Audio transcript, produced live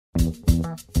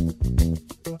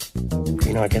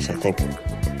I guess I think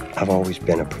I've always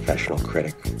been a professional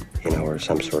critic, or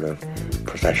some sort of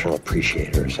professional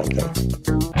appreciator or something.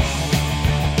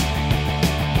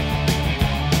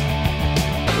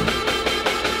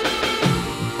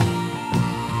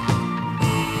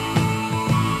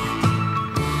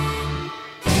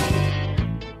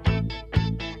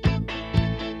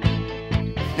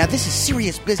 Now, this is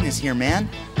serious business here, man.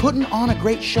 Putting on a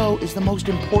great show is the most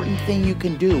important thing you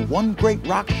can do. One great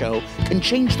rock show can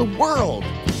change the world.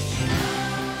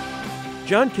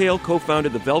 John Cale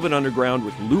co-founded the Velvet Underground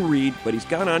with Lou Reed, but he's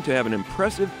gone on to have an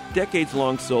impressive,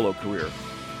 decades-long solo career.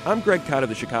 I'm Greg Cott of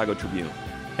the Chicago Tribune.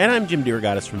 And I'm Jim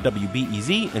DeRogatis from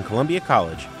WBEZ and Columbia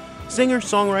College. Singer,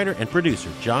 songwriter, and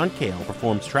producer John Cale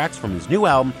performs tracks from his new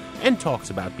album and talks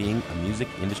about being a music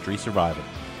industry survivor.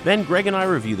 Then Greg and I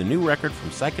review the new record from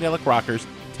psychedelic rockers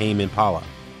Tame Impala.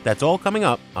 That's all coming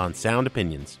up on Sound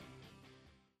Opinions.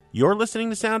 You're listening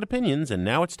to Sound Opinions, and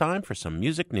now it's time for some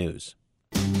music news.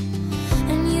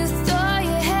 And you throw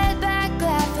your head back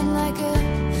laughing like a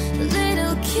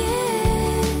little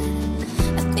kid.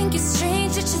 I think it's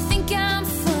strange that you think I'm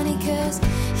funny, 'cause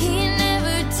he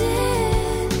never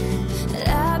did. And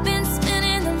I've been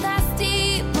spending the last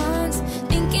 8 months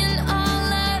thinking all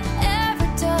love ever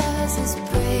does is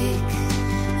break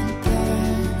and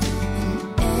burn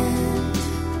and end.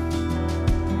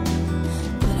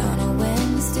 But on a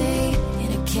Wednesday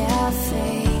in a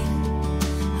cafe,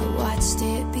 I watched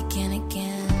it begin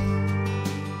again.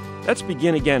 Let's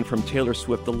Begin Again from Taylor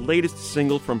Swift, the latest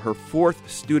single from her 4th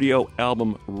studio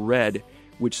album, Red,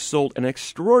 which sold an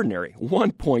extraordinary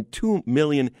 1.2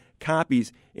 million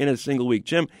copies in a single week.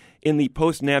 Jim, in the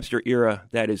post-Napster era,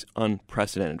 that is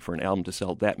unprecedented for an album to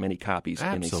sell that many copies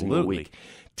in a single week.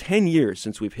 10 years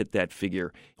since we've hit that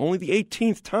figure. Only the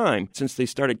 18th time since they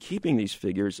started keeping these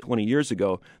figures 20 years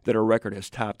ago that a record has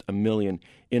topped 1 million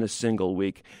in a single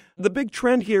week. The big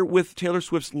trend here with Taylor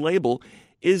Swift's label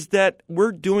is that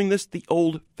we're doing this the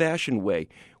old-fashioned way.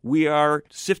 We are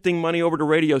sifting money over to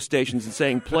radio stations and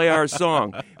saying, play our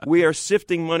song. We are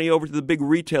sifting money over to the big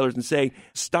retailers and saying,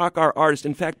 stock our artist.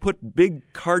 In fact, put big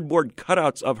cardboard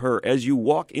cutouts of her as you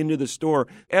walk into the store.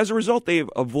 As a result, they've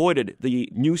avoided the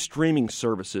new streaming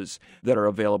services that are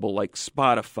available like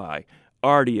Spotify,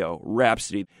 Rdio,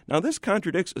 Rhapsody. Now, this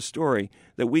contradicts a story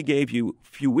that we gave you a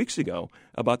few weeks ago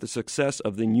about the success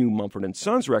of the new Mumford &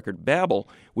 Sons record, Babel,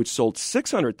 which sold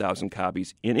 600,000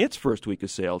 copies in its first week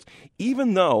of sales,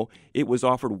 even though it was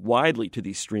offered widely to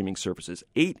these streaming services.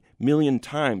 8 million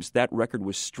times that record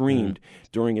was streamed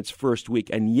during its first week,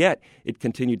 and yet it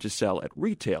continued to sell at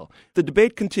retail. The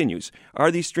debate continues.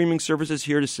 Are these streaming services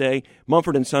here to say?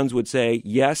 Mumford & Sons would say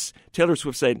yes. Taylor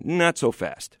Swift said, not so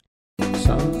fast.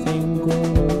 Something good.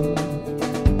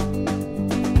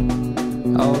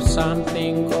 Oh,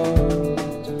 something good.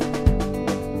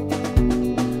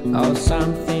 Oh,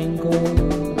 something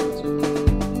good.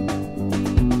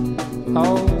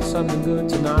 Oh, something good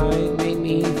tonight. Make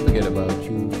me forget about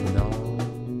you for now.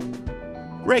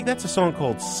 Greg, that's a song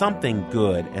called Something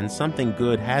Good, and something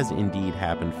good has indeed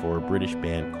happened for a British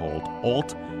band called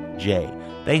Alt J.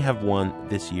 They have won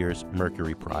this year's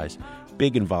Mercury Prize.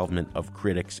 Big involvement of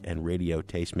critics and radio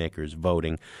tastemakers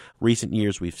voting. Recent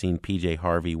years, we've seen P.J.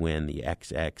 Harvey win, the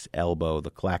XX, Elbow,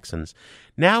 the Klaxons.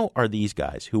 Now are these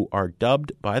guys, who are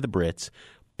dubbed by the Brits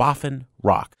Boffin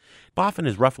Rock. Boffin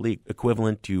is roughly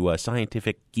equivalent to a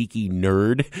scientific geeky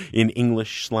nerd in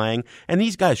English slang, and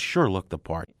these guys sure look the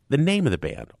part. The name of the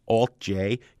band, Alt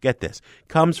J, get this,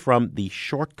 comes from the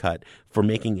shortcut for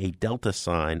making a delta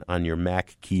sign on your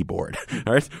Mac keyboard.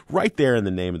 All right there in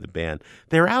the name of the band.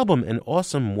 Their album, An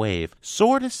Awesome Wave,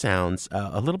 sort of sounds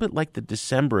a little bit like the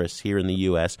Decemberists here in the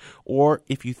U.S., or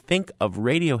if you think of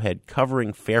Radiohead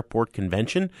covering Fairport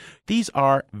Convention, these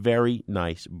are very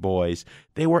nice boys.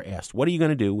 They were asked, what are you going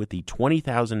to do with the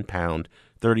 £20,000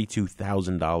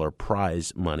 $32,000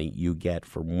 prize money you get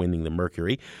for winning the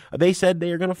Mercury? They said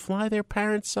they are going to fly their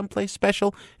parents someplace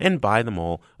special and buy them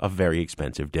all a very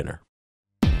expensive dinner.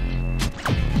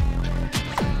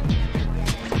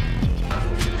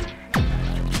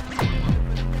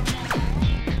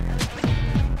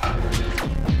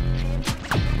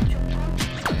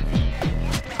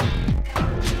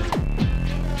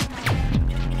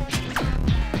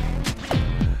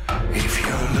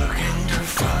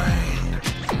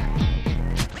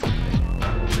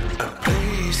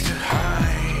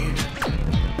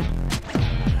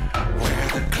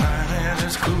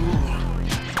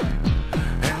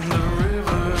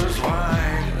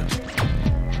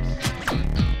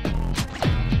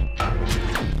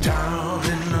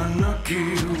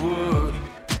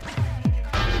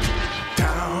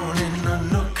 Down in the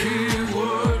nookie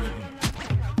wood,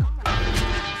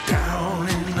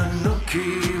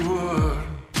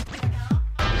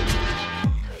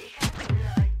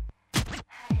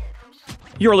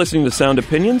 You're listening to Sound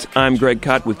Opinions. I'm Greg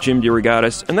Kot with Jim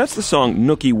DeRogatis, and that's the song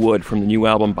Nookie Wood from the new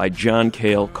album by John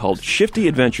Cale called Shifty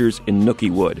Adventures in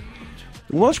Nookie Wood.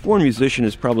 The Welsh-born musician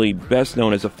is probably best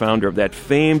known as a founder of that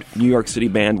famed New York City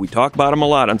band. We talk about him a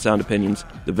lot on Sound Opinions,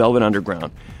 the Velvet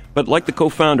Underground. But like the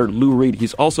co-founder, Lou Reed,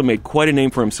 he's also made quite a name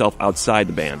for himself outside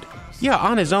the band. Yeah,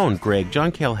 on his own, Greg,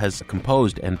 John Cale has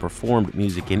composed and performed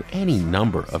music in any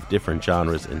number of different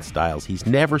genres and styles. He's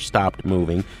never stopped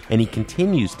moving, and he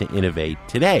continues to innovate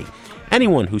today.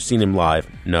 Anyone who's seen him live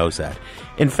knows that.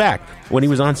 In fact, when he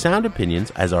was on Sound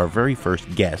Opinions as our very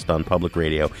first guest on public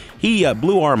radio, he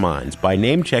blew our minds by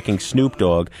name-checking Snoop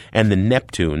Dogg and the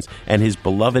Neptunes and his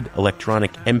beloved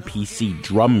electronic MPC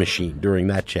drum machine during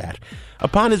that chat.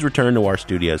 Upon his return to our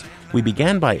studios, we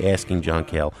began by asking John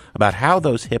Cale about how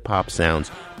those hip-hop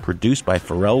sounds produced by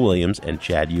Pharrell Williams and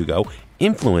Chad Hugo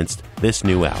influenced this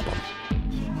new album.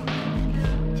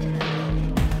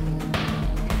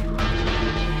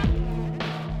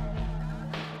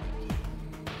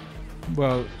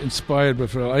 Well, inspired by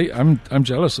Pharrell. I'm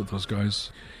jealous of those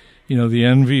guys. You know, the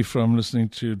envy from listening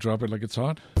to Drop It Like It's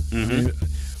Hot. Mm-hmm. I mean,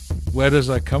 where does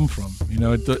that come from? You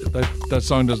know, that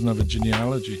song doesn't have a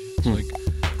genealogy. It's like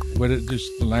where it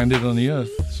just landed on the earth.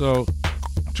 So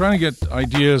trying to get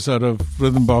ideas out of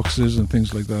rhythm boxes and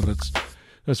things like that,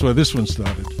 that's where this one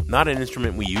started. Not an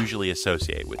instrument we usually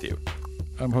associate with you.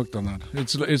 I'm hooked on that.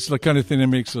 It's the kind of thing that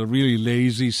makes a really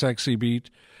lazy, sexy beat.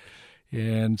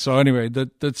 And so anyway,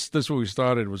 that's where we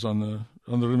started, was on the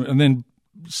rhythm, and then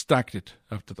stacked it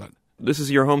after that. This is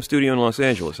your home studio in Los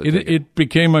Angeles, I think. It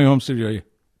became my home studio.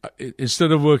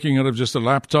 Instead of working out of just a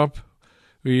laptop,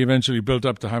 we eventually built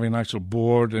up to having an actual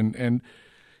board. And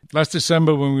last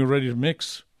December, when we were ready to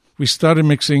mix, we started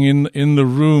mixing in the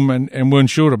room and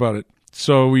weren't sure about it.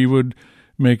 So we would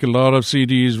make a lot of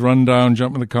CDs, run down,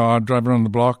 jump in the car, drive around the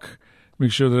block,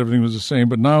 make sure that everything was the same.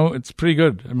 But now it's pretty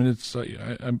good. I mean, it's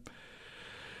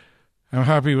I'm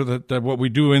happy with it, that what we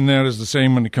do in there is the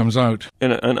same when it comes out.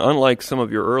 And unlike some of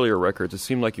your earlier records, it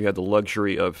seemed like you had the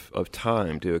luxury of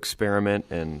time to experiment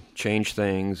and change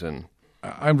things. And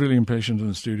I'm really impatient in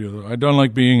the studio, though. I don't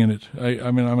like being in it.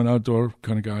 I mean, I'm an outdoor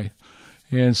kind of guy.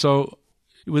 And so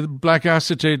with Black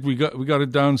Acetate, we got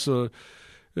it down so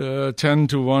 10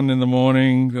 to 1 in the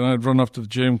morning. Then I'd run off to the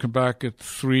gym, come back at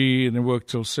 3, and then work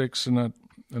till 6, and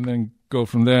then go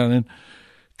from there. And then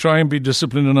try and be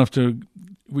disciplined enough to...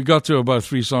 We got to about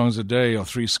 3 songs a day or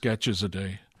 3 sketches a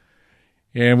day.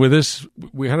 And with this,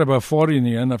 we had about 40 in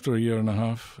the end after a year and a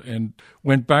half, and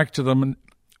went back to them. And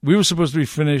we were supposed to be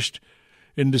finished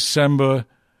in December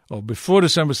or before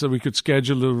December so we could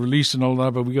schedule the release and all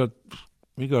that, but we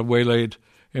got waylaid,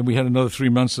 and we had another 3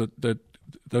 months that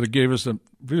it gave us that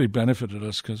really benefited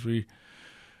us, because we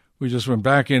just went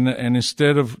back in, and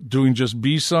instead of doing just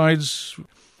B-sides...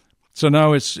 So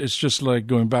now it's just like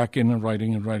going back in and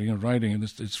writing, and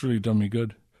it's really done me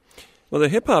good. Well, the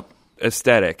hip-hop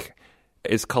aesthetic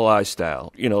is collage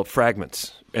style,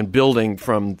 fragments, and building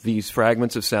from these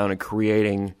fragments of sound and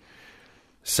creating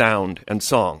sound and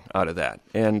song out of that.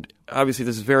 And obviously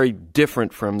this is very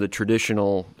different from the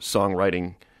traditional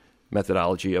songwriting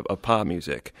methodology of pop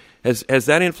music. Has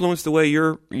that influenced the way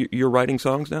you're writing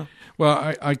songs now?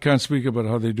 Well, I can't speak about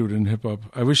how they do it in hip-hop.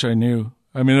 I wish I knew.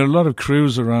 I mean, there are a lot of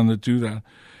crews around that do that.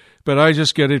 But I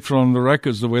just get it from the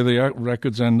records, the way the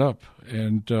records end up.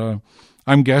 And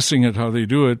I'm guessing at how they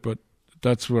do it, but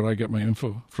that's where I get my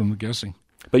info, from the guessing.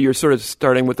 But you're sort of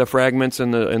starting with the fragments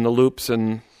and the loops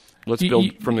and let's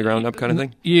build from the ground up kind of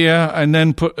thing? Yeah, and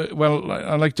then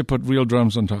I like to put real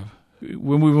drums on top.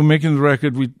 When we were making the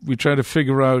record, we tried to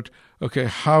figure out, okay,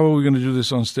 how are we going to do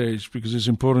this on stage? Because it's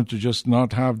important to just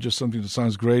not have just something that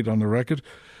sounds great on the record.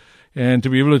 And to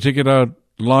be able to take it out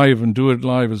live and do it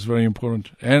live is very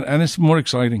important. And it's more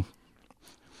exciting.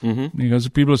 Mm-hmm. Because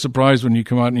people are surprised when you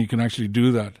come out and you can actually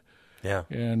do that. Yeah.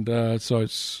 And so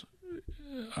it's...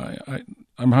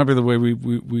 I'm happy the way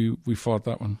we fought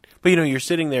that one. But, you're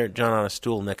sitting there, John, on a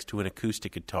stool next to an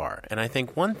acoustic guitar. And I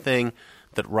think one thing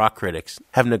that rock critics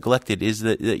have neglected is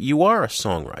that you are a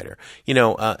songwriter.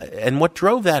 And what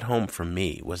drove that home for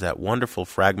me was that wonderful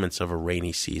Fragments of a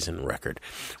Rainy Season record.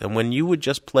 And when you would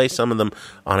just play some of them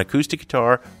on acoustic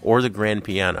guitar or the grand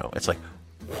piano, it's like,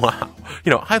 wow.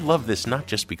 I love this not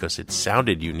just because it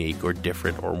sounded unique or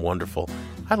different or wonderful.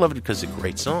 I love it because it's a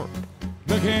great song.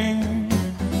 Looking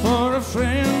for a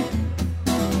friend,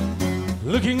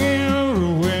 looking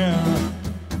everywhere,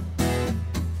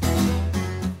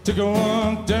 to go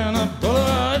on down the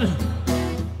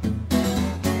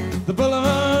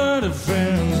boulevard of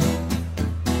friends.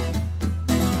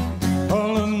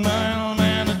 All those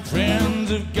mild-mannered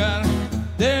friends have got,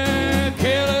 they're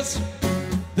careless,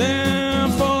 they're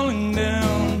falling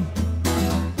down.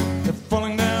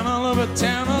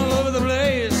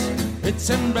 It's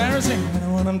embarrassing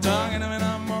when I'm talking and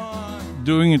I'm more.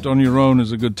 Doing it on your own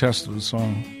is a good test of the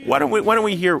song. Why don't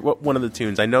we hear one of the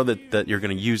tunes? I know that you're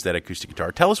going to use that acoustic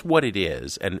guitar. Tell us what it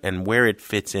is and where it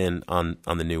fits in on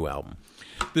the new album.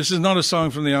 This is not a song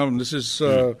from the album. This is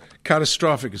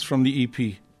Catastrophic. It's from the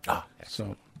EP. Ah,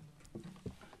 so.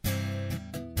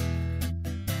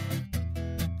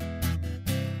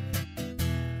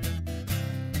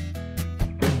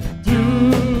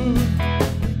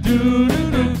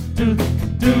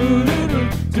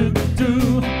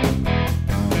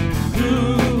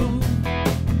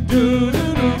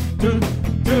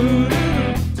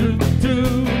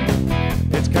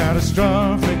 It's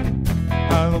catastrophic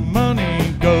how the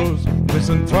money goes,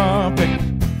 misanthropic,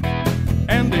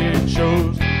 and it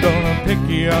shows. Gonna pick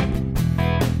you up,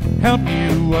 help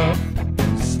you up,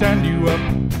 stand you up,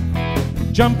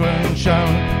 jump and shout.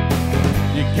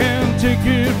 You can't take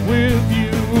it with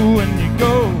you when you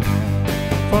go.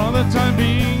 For the time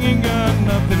being, you got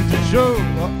nothing to show.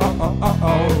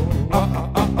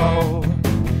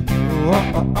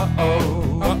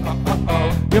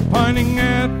 You're pointing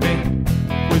at me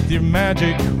with your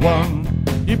magic wand.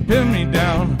 You pin me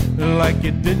down like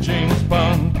you did James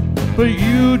Bond. But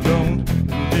you don't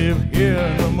live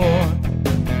here no more.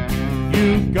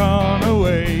 You've gone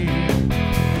away.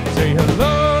 Say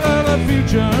hello to the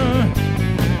future,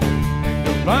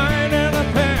 goodbye to the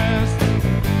past.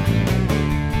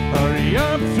 Hurry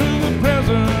up to the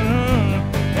present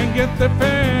and get there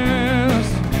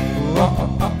fast.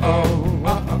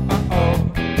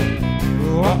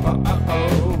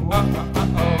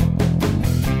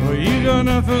 Well, you got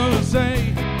nothing to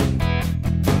say,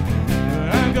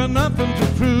 I've got nothing to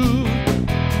prove.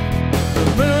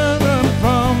 Burning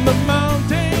from the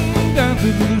mountain down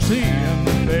to the sea and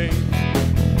the bay.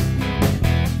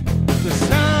 The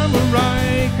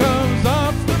samurai comes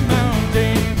off the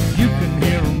mountain, you can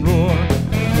hear him roar.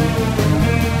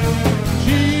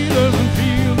 She doesn't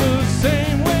feel the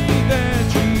same way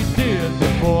that she did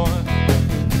before.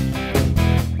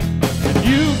 And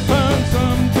you found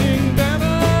something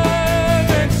better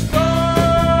next door.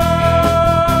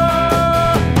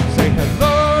 Say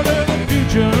hello to the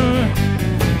future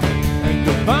and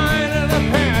goodbye to the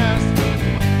past.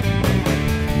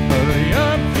 Hurry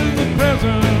up to the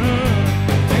present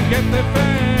and get there fast.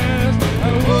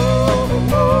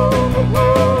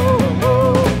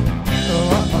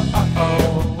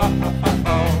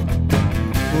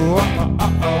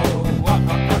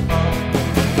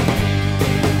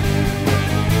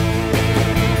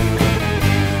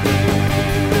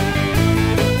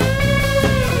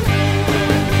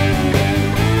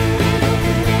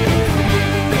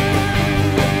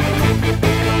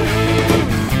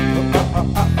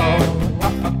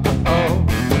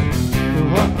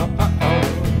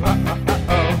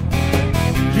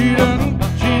 She doesn't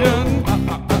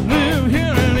live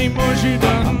here anymore. She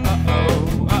doesn't.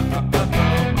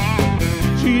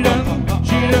 She doesn't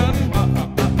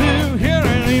live here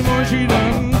anymore. She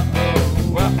doesn't.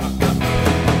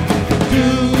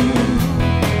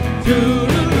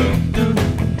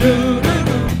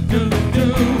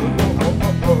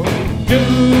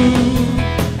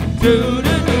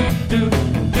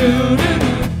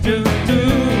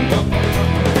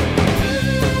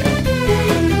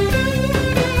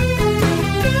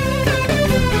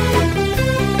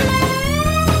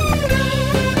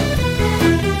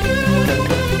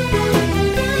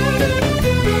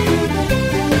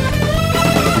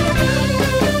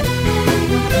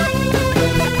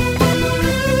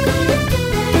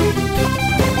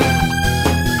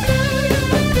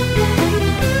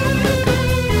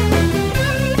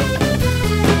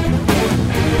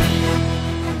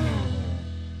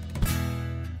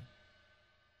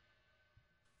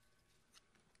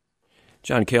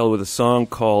 John Cale with a song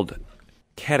called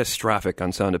Catastrophic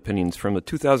on Sound Opinions from the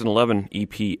 2011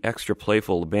 EP Extra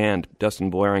Playful. The band, Dustin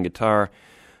Boyer on guitar,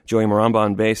 Joey Maramba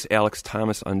on bass, Alex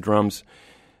Thomas on drums.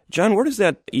 John, where does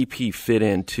that EP fit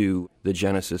into the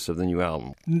genesis of the new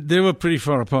album? They were pretty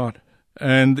far apart.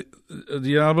 And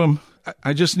the album,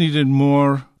 I just needed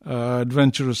more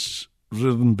adventurous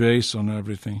rhythm bass on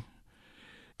everything.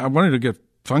 I wanted to get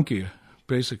funkier,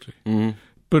 basically. Mm-hmm.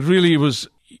 But really, it was...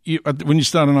 when you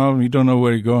start an album, you don't know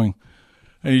where you're going.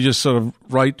 And you just sort of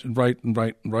write and write and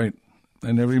write and write.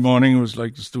 And every morning it was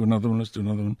like, let's do another one, let's do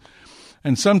another one.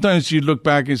 And sometimes you look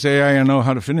back and say, hey, I know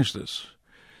how to finish this.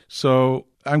 So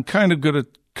I'm kind of good at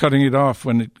cutting it off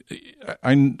when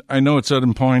I know at a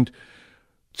certain point,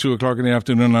 2 o'clock in the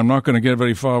afternoon, I'm not going to get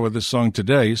very far with this song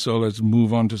today, so let's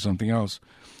move on to something else.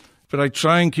 But I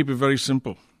try and keep it very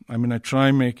simple. I mean, I try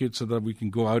and make it so that we can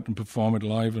go out and perform it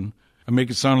live and and make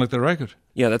it sound like the record.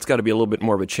 Yeah, that's got to be a little bit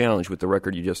more of a challenge with the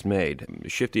record you just made,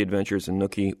 Shifty Adventures in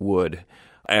Nookie Wood.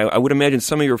 I would imagine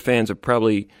some of your fans have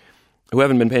probably, who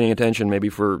haven't been paying attention maybe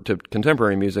to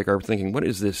contemporary music, are thinking, what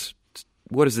is this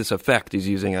effect he's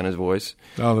using on his voice?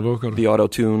 Oh, the vocal. The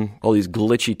auto-tune, all these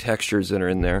glitchy textures that are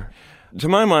in there. To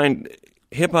my mind,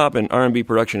 hip-hop and R&B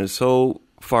production is so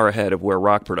far ahead of where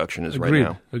rock production is right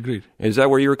now. Agreed. Is that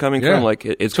where you were coming from? Like,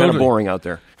 it's totally kind of boring out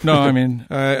there. No, I mean,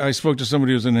 I spoke to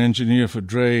somebody who's an engineer for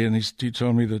Dre, and he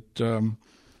told me that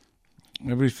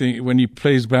everything, when he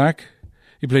plays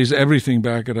everything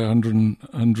back at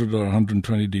 100 or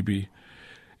 120 dB.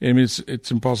 I mean,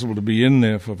 it's impossible to be in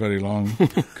there for very long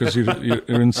because you're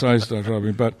inside that,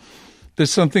 Robbie. But there's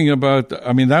something about,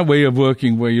 I mean, that way of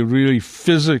working where you're really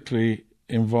physically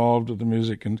involved with the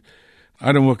music. And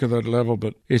I don't work at that level,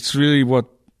 but it's really what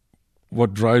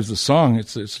drives the song.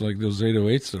 It's like those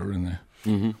 808s that are in there.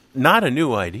 Mm-hmm. Not a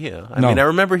new idea. I mean, I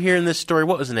remember hearing this story.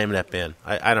 What was the name of that band?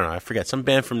 I don't know. I forget. Some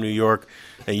band from New York.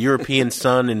 A European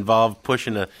son involved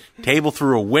pushing a table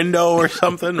through a window or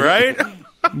something, right?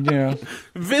 Yeah.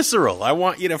 Visceral. I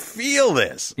want you to feel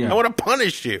this. Yeah. I want to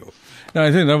punish you. No,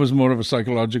 I think that was more of a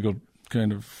psychological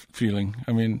kind of feeling.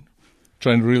 I mean,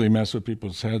 trying to really mess with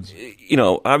people's heads. You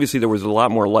know, obviously there was a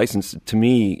lot more license to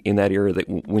me in that era that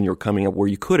when you were coming up where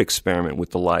you could experiment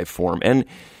with the live form. And,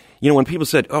 you know, when people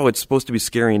said, oh, it's supposed to be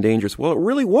scary and dangerous, well, it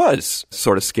really was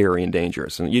sort of scary and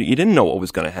dangerous. And you didn't know what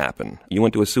was going to happen. You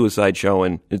went to a suicide show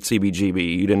at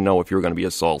CBGB. You didn't know if you were going to be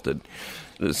assaulted.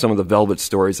 Some of the Velvet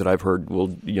stories that I've heard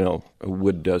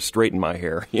would straighten my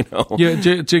hair, you know. Yeah,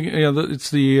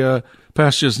 it's the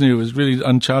pastures new. It's really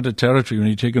uncharted territory when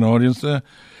you take an audience there.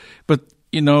 But,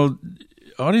 you know,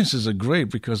 audiences are great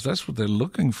because that's what they're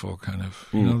looking for, kind of.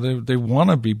 You know, they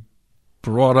want to be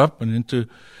brought up and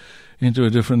into a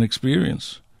different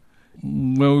experience.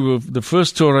 Well, the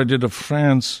first tour I did of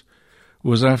France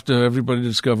was after everybody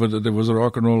discovered that there was a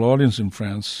rock and roll audience in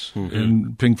France,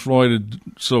 and Pink Floyd had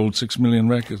sold 6 million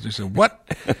records. They said, "What?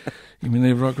 You mean they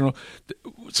have rock and roll?"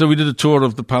 So we did a tour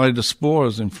of the Palais des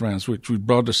Sports in France, which we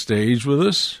brought a stage with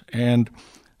us, and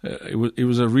it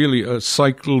was a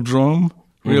cyclodrome,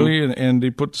 really, and they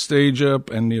put the stage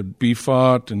up, and they had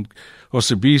Beefheart and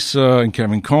Osibisa and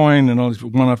Kevin Coyne and all these,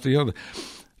 one after the other.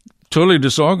 Totally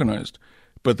disorganized.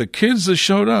 But the kids that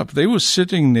showed up, they were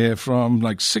sitting there from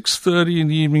like 6:30 in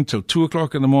the evening till 2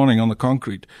 o'clock in the morning on the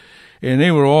concrete. And they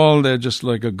were all there just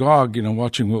like agog, you know,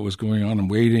 watching what was going on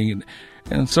and waiting.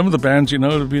 And some of the bands, you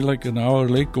know, it would be like an hour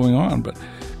late going on. But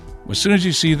as soon as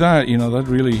you see that, you know, that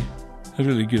really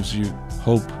gives you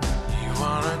hope. You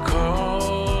wanna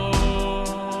call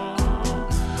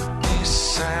me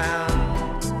Sam?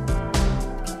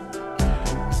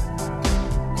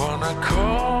 Wanna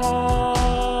call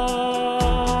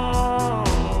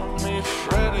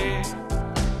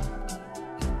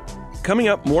Coming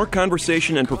up, more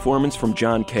conversation and performance from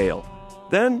John Cale.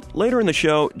 Then, later in the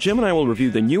show, Jim and I will review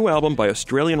the new album by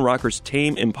Australian rockers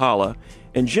Tame Impala,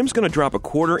 and Jim's going to drop a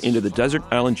quarter into the Desert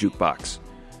Island Jukebox.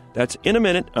 That's in a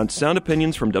minute on Sound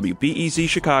Opinions from WBEZ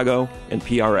Chicago and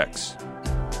PRX.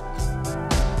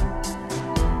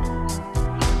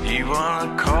 You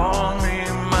wanna call me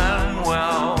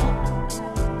Manuel?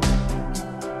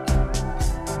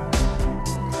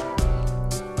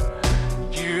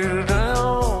 You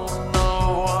don't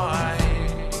know why.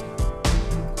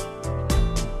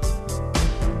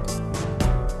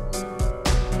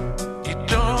 You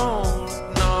don't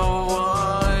know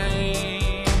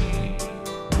why.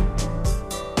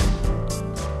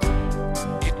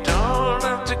 You don't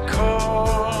have to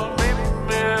call me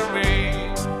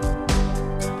Mary.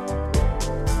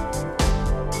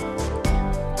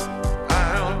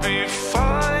 I'll be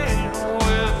fine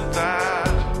with that.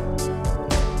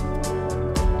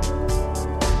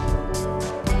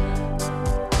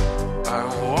 I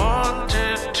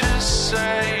wanted to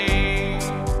say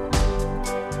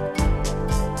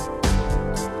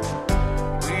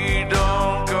we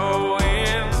don't go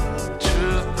into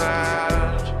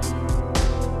that.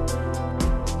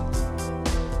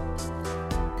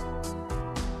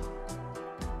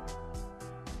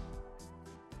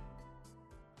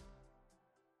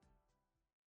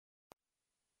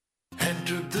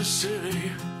 Entered the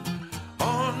city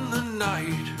on the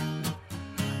night.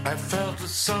 I felt that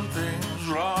something's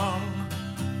wrong.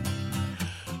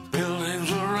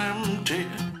 Buildings were empty,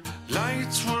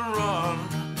 lights were on,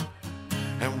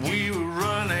 and we were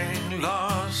running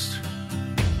lost.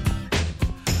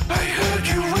 I heard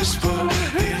you whisper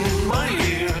in my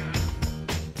ear.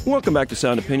 Welcome back to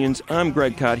Sound Opinions. I'm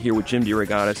Greg Cott here with Jim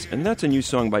DeRogatis, and that's a new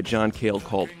song by John Cale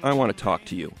called I Want to Talk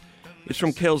to You. It's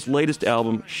from Cale's latest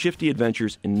album, Shifty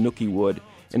Adventures in Nookie Wood,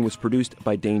 and was produced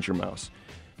by Danger Mouse.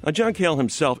 Now, John Cale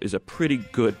himself is a pretty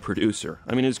good producer.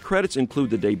 I mean, his credits include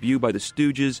the debut by the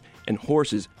Stooges and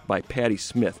Horses by Patti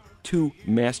Smith, 2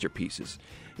 masterpieces.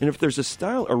 And if there's a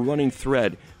style or running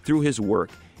thread through his work,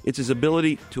 it's his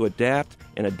ability to adapt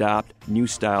and adopt new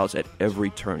styles at every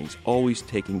turn. He's always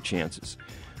taking chances.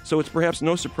 So it's perhaps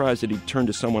no surprise that he turned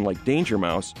to someone like Danger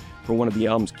Mouse for one of the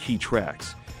album's key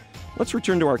tracks. Let's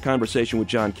return to our conversation with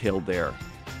John Cale there.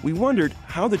 We wondered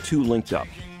how the two linked up.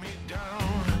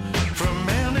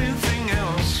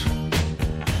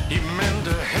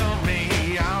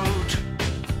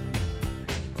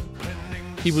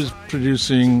 He was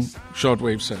producing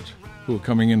Shortwave Set, who were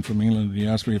coming in from England. He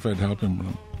asked me if I'd help him with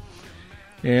them.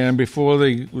 And before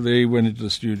they went into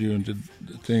the studio and did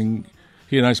the thing,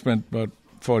 he and I spent about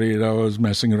 48 hours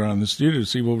messing around in the studio to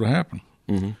see what would happen.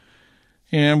 Mm-hmm.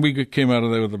 And we came out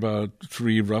of there with about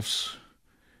 3 roughs.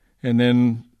 And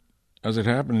then, as it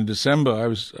happened, in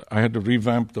December, I had to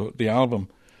revamp the album.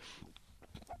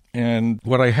 And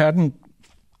what I hadn't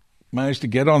managed to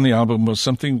get on the album was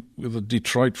something with a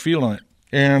Detroit feel on it.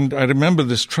 And I remember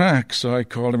this track, so I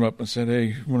called him up and said, "Hey,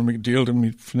 you want to make a deal to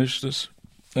me finish this?"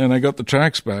 And I got the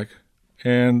tracks back.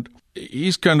 And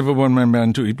he's kind of a one-man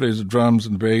band, too. He plays the drums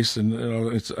and the bass, and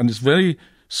it's very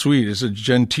sweet. It's a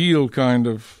genteel kind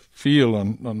of feel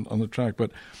on the track.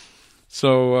 But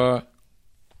so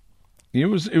it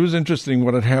was interesting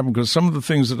what had happened, because some of the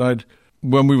things that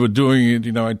when we were doing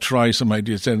it, I'd try some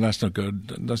ideas, saying, that's not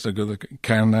good,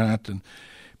 can that,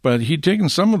 but he'd taken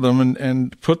some of them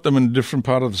and put them in a different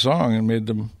part of the song and made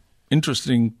them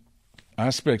interesting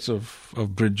aspects of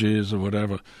bridges or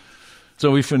whatever.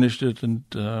 So we finished it and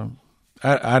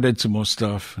added some more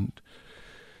stuff.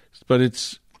 But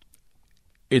it's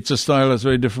a style that's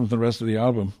very different from the rest of the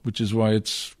album, which is why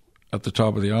it's at the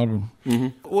top of the album.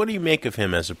 Mm-hmm. What do you make of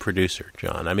him as a producer,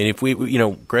 John? I mean, if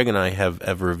Greg and I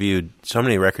have reviewed so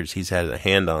many records he's had a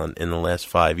hand on in the last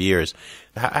 5 years.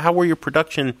 How were your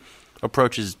production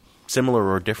approaches similar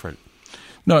or different?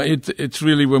 No, it's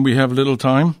really when we have little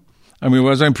time. I mean,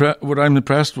 what I'm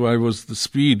impressed by was the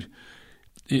speed.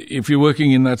 If you're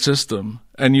working in that system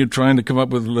and you're trying to come up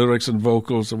with lyrics and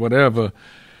vocals or whatever,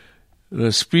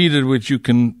 the speed at which you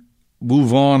can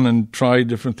move on and try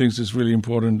different things is really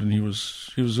important, and he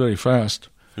was very fast.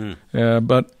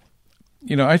 But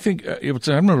I think what's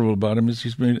admirable about him is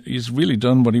he's really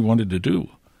done what he wanted to do.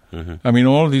 Mm-hmm. I mean,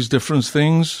 all these different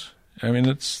things. I mean,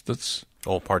 that's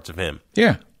all parts of him.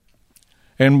 Yeah,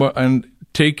 and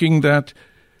taking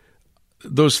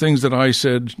those things that I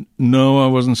said no, I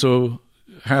wasn't so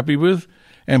happy with,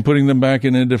 and putting them back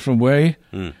in a different way.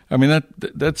 I mean,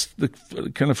 that's the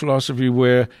kind of philosophy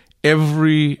where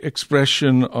every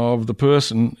expression of the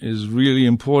person is really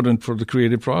important for the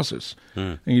creative process.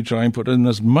 And you try and put in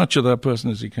as much of that person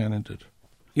as you can into it.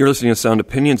 You're listening to Sound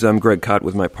Opinions. I'm Greg Kot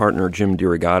with my partner, Jim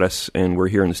DeRogatis, and we're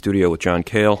here in the studio with John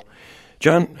Cale.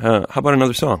 John, how about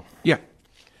another song? Yeah.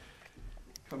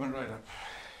 Coming right up.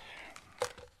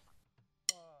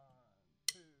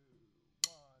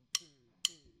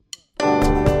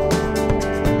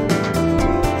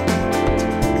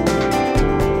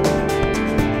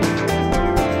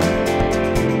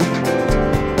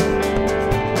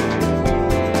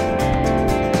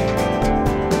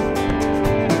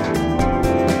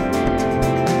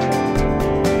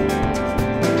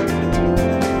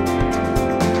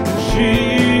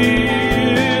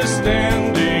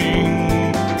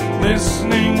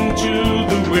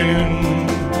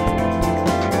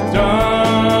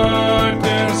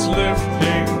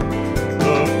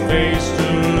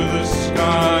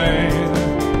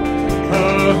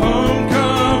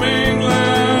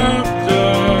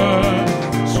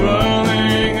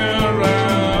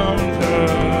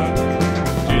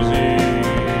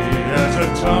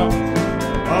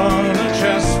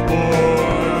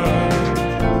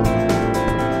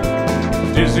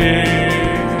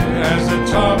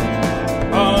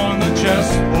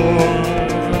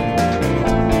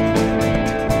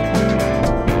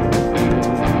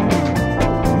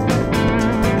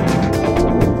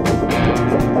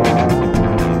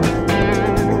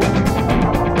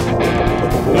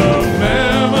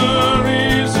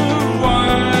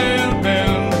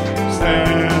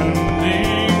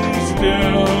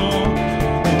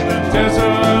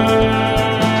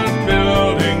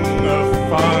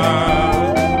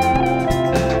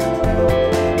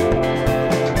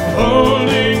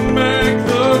 Holding back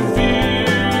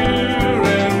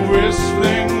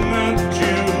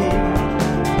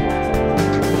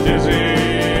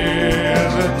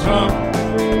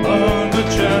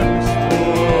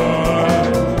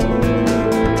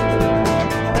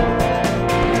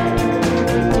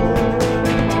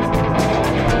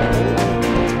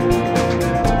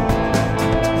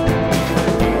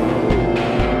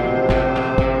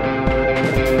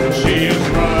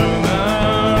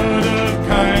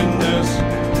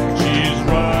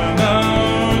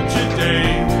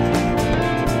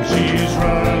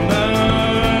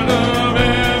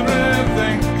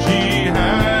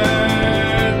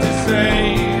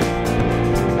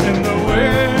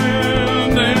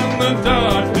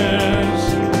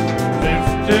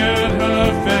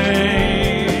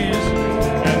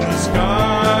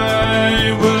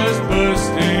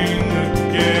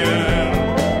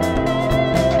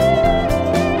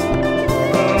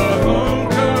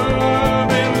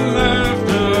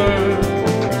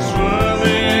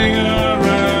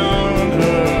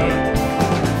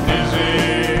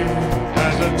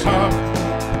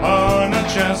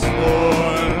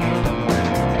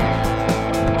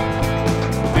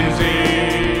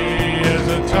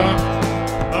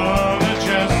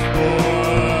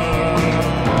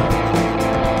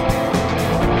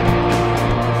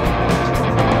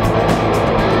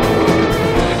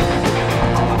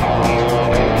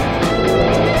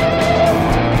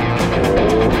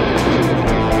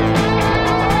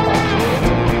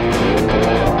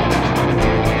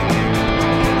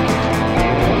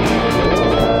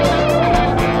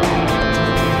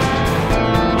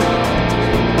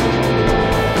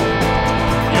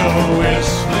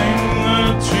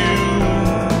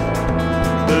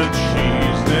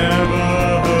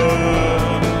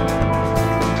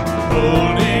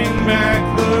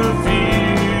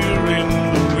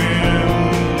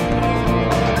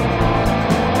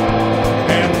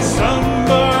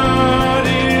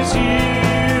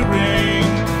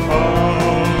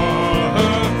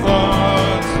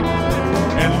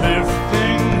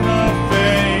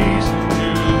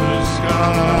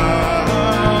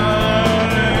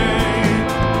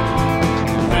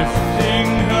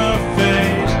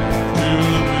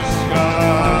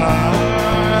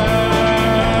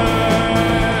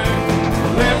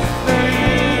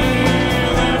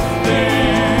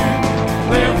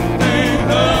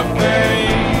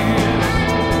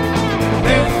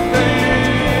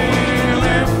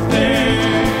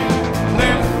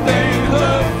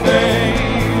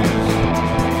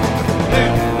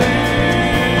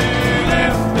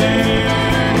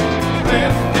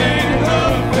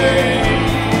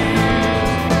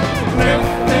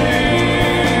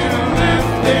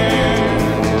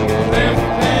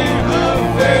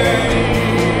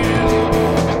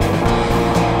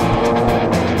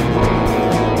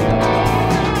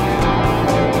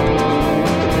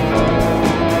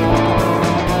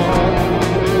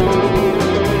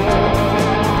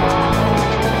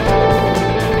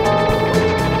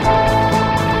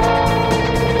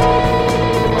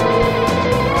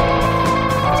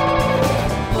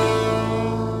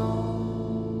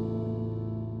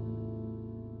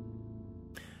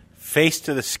Face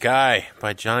to the Sky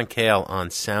by John Cale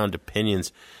on Sound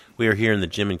Opinions. We are here in the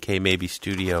Jim and Kay Mabie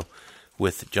studio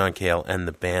with John Cale and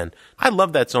the band. I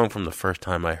love that song from the first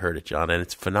time I heard it, John, and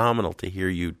it's phenomenal to hear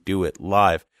you do it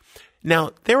live.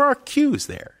 Now, there are cues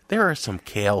there. There are some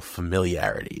Cale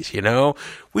familiarities, you know?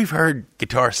 We've heard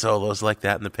guitar solos like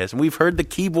that in the past, and we've heard the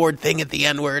keyboard thing at the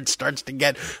end where it starts to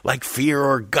get like Fear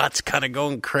or Guts kind of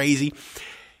going crazy.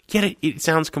 Yet it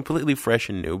sounds completely fresh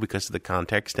and new because of the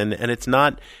context, and it's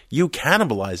not you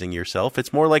cannibalizing yourself.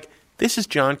 It's more like, this is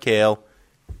John Cale,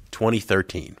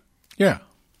 2013. Yeah,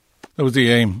 that was the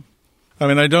aim. I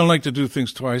mean, I don't like to do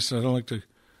things twice. I don't like to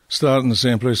start in the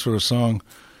same place for a song.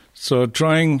 So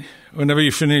whenever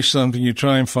you finish something, you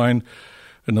try and find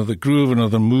another groove,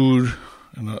 another mood,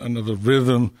 another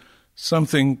rhythm,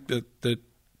 something that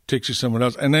takes you somewhere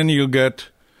else. And then you'll get,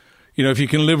 if you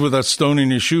can live with that stone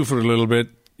in your shoe for a little bit,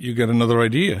 you get another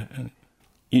idea.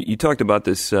 You talked about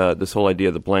this whole idea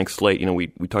of the blank slate.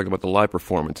 We talked about the live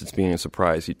performance. It's being a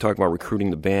surprise. You talked about recruiting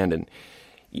the band, and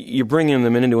you're bringing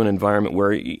them into an environment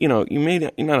where you're not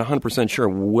 100% sure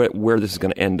where this is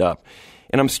going to end up.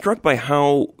 And I'm struck by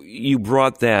how you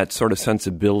brought that sort of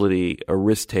sensibility, a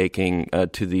risk-taking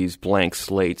to these blank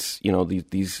slates,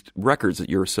 these records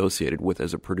that you're associated with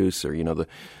as a producer,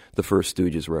 the first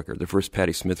Stooges record, the first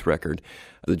Patti Smith record,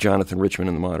 the Jonathan Richman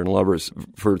and the Modern Lovers,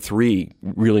 for three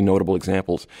really notable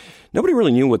examples. Nobody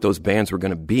really knew what those bands were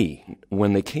going to be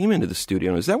when they came into the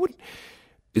studio. Is that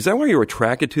why you were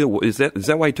attracted to it? Is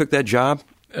that why you took that job?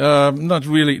 Not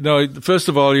really. No, first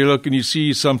of all, you look and you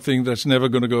see something that's never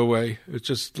going to go away. It's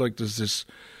just like there's this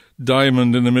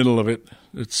diamond in the middle of it.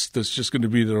 That's just going to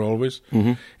be there always.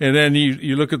 Mm-hmm. And then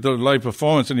you look at the live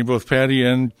performance, and both Patti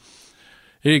and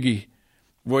Iggy,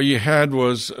 what you had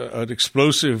was an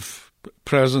explosive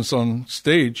presence on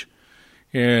stage.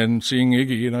 And seeing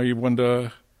Iggy, you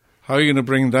wonder how you're going to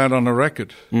bring that on a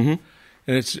record. Mm-hmm.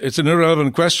 And it's an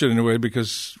irrelevant question in a way,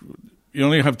 because you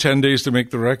only have 10 days to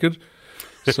make the record.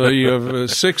 So you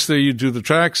have 6 that you do the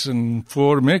tracks and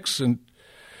 4 mix, and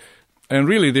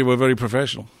really they were very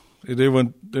professional. They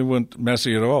weren't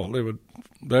messy at all. They were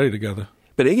very together.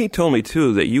 But Iggy told me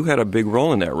too that you had a big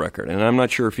role in that record, and I'm not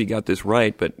sure if he got this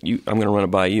right, but I'm going to run it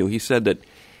by you. He said that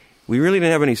we really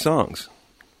didn't have any songs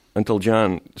until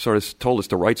John sort of told us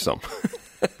to write some.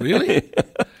 Really?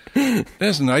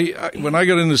 Listen, when I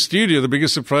got in the studio, the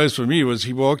biggest surprise for me was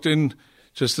he walked in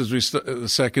just as the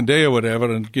second day or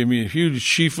whatever, and gave me a huge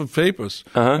sheaf of papers.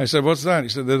 Uh-huh. I said, "What's that?" He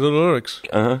said, "They're the lyrics."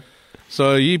 Uh-huh.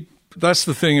 So that's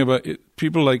the thing about it.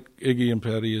 People like Iggy and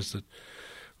Patti is that,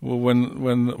 well,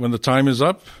 when the time is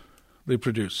up, they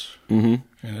produce. Mm-hmm.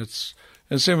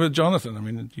 And same with Jonathan. I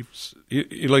mean,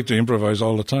 he liked to improvise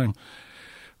all the time.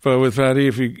 But with Patti,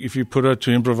 if you put her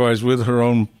to improvise with her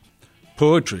own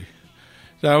poetry,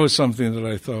 that was something that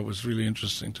I thought was really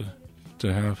interesting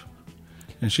to have.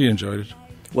 And she enjoyed it.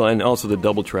 Well, and also the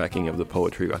double tracking of the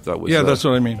poetry, I thought was that's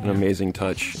what I mean. An amazing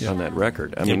touch on that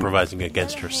record. I mean, improvising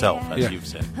against herself, as you've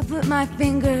said. I put my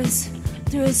fingers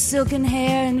through her silken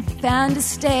hair and found a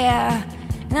stair.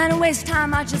 And I didn't waste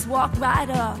time, I just walked right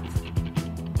up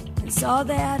and saw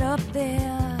that up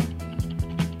there.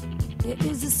 There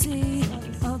is a sea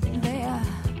up there.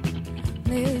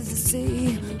 There's a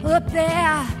sea up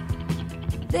there.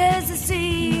 There's a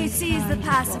sea, sees the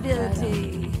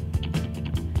possibility.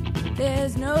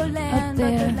 There's no land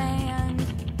but the land.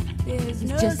 There's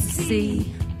no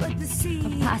sea but the sea.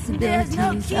 Of possibilities no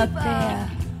up there.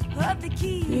 Of the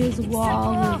key. There's a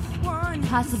wall of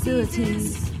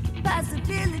possibilities.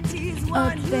 Possibilities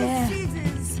up there.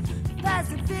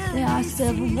 There are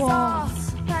several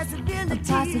walls of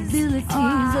possibilities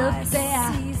up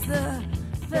there.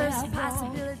 First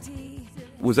possibility.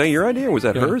 Was that your idea, or was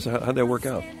that hers? How'd that work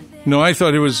out? No, I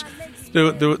thought it was.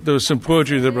 There was some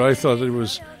poetry there, but I thought it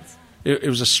was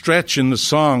a stretch in the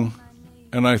song,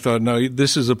 and I thought, no,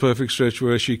 this is a perfect stretch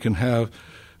where she can have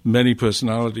many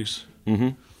personalities. Mm-hmm.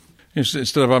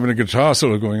 Instead of having a guitar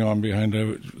solo going on behind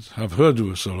her, have her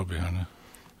do a solo behind her.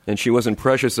 And she wasn't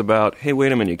precious about, hey,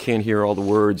 wait a minute, you can't hear all the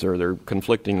words or they're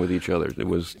conflicting with each other.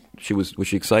 Was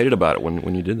she excited about it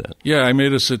when you did that? Yeah, I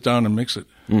made her sit down and mix it.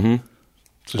 Mm-hmm.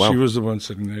 So wow. She was the one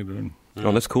sitting there doing.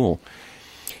 Oh, that's cool.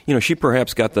 You know, she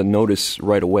perhaps got the notice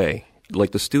right away.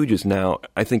 Like the Stooges now,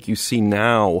 I think you see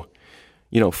now,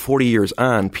 40 years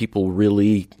on, people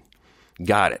really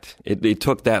got it. It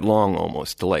took that long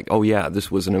almost to like, oh yeah,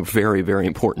 this was a very, very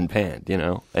important band,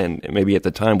 and maybe at the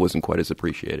time wasn't quite as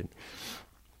appreciated.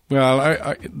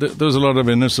 Well, there's a lot of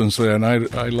innocence there, and I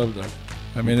love that.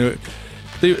 I mean,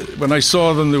 when I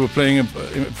saw them, they were playing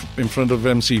in front of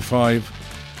MC5,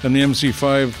 and the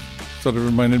MC5 sort of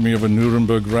reminded me of a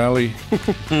Nuremberg rally,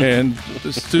 and the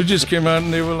Stooges came out,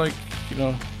 and they were like,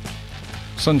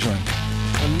 sunshine.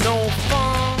 No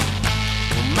fun,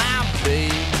 my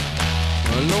babe.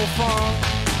 No fun.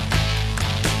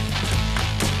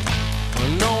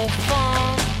 No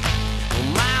fun,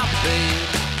 my babe.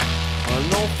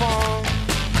 No fun.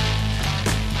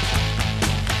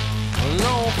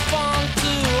 No fun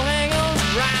to hang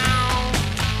around,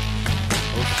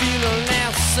 feeling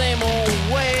that same old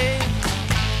way.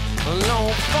 No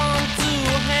fun to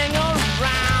hang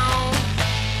around,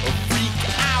 freak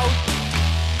out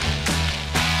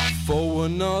for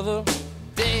another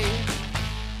day.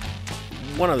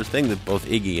 One other thing that both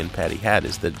Iggy and Patty had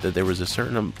is that there was a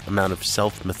certain amount of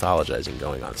self-mythologizing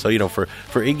going on. So, for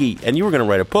Iggy, and you were going to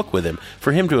write a book with him,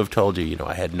 for him to have told you,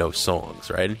 I had no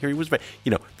songs, right? And here he was,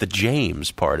 the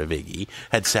James part of Iggy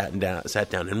had sat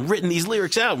down and written these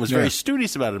lyrics out and was very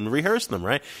studious about them and rehearsed them,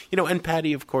 right? And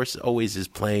Patty, of course, always is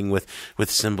playing with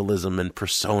symbolism and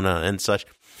persona and such.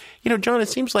 John, it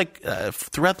seems like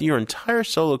throughout your entire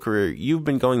solo career, you've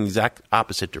been going the exact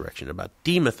opposite direction about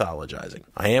demythologizing.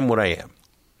 I am what I am.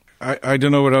 I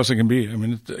don't know what else I can be. I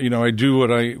mean, I do what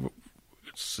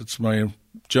it's my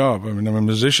job. I mean, I'm a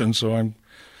musician, so I'm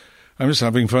just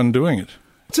having fun doing it.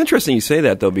 It's interesting you say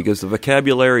that, though, because the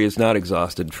vocabulary is not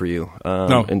exhausted for you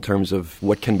no. in terms of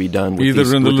what can be done with either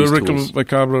these, in the with lyrical these tools.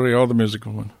 vocabulary or the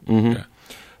musical one. Mm-hmm. Yeah.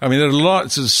 I mean,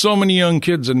 there's so many young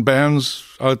kids and bands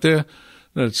out there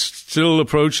that still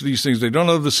approach these things. They don't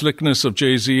have the slickness of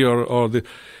Jay-Z or the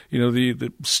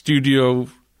the studio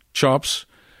chops.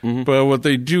 Mm-hmm. But what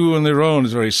they do on their own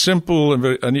is very simple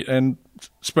and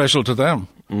special to them.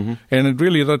 Mm-hmm. And it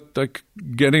really, that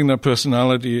getting their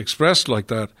personality expressed like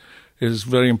that is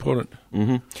very important.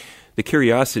 Mm-hmm. The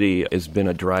curiosity has been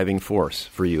a driving force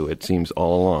for you, it seems,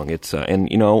 all along. It's and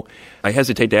I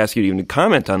hesitate to ask you to even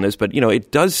comment on this, but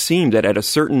it does seem that at a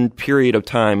certain period of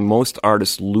time, most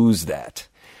artists lose that,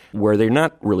 where they're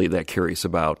not really that curious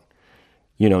about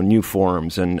new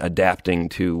forms and adapting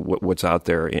to what's out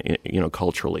there,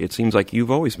 culturally. It seems like you've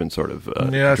always been sort of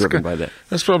driven by that.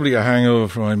 That's probably a hangover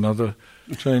from my mother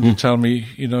trying to tell me,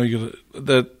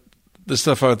 that the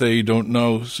stuff out there you don't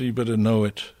know, so you better know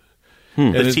it.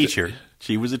 The teacher.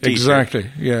 She was a teacher. Exactly,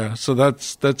 yeah. So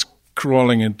that's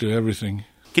crawling into everything.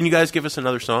 Can you guys give us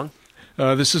another song?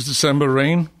 This is December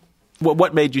Rain.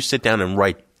 What made you sit down and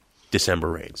write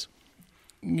December Rains?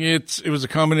 It was a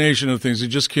combination of things. It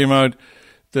just came out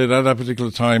that at that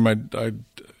particular time, I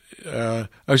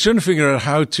was trying to figure out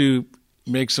how to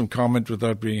make some comment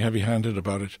without being heavy-handed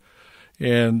about it.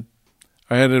 And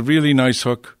I had a really nice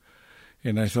hook,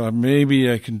 and I thought maybe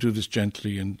I can do this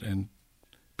gently, and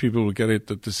people will get it,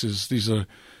 that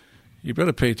you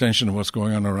better pay attention to what's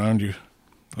going on around you.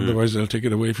 Otherwise, they'll take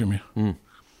it away from you. Mm.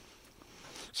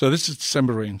 So this is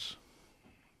December Rains.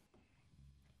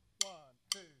 1,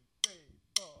 2, 3,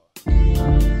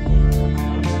 4.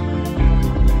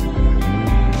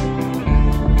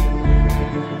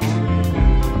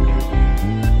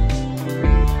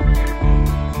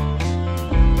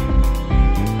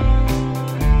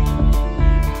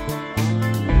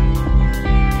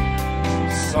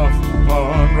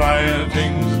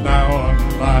 Rioting's now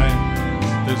online.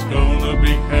 There's gonna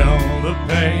be hell to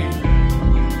pay.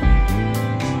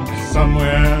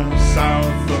 Somewhere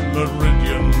south of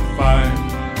Meridian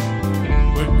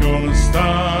 5, we're gonna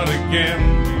start again.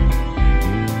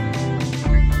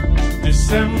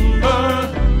 December,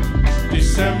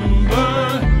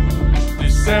 December,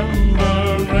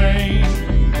 December rain.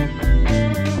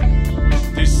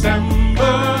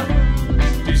 December,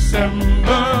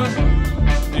 December,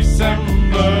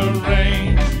 December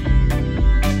rain.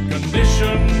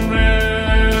 Condition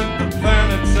red, the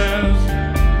planet says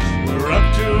we're up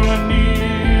to our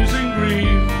knees in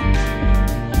grief.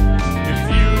 If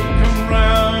you come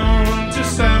round to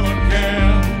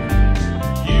Samarkand,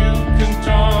 you can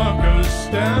talk us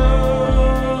down,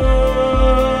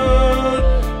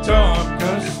 talk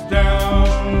us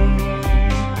down.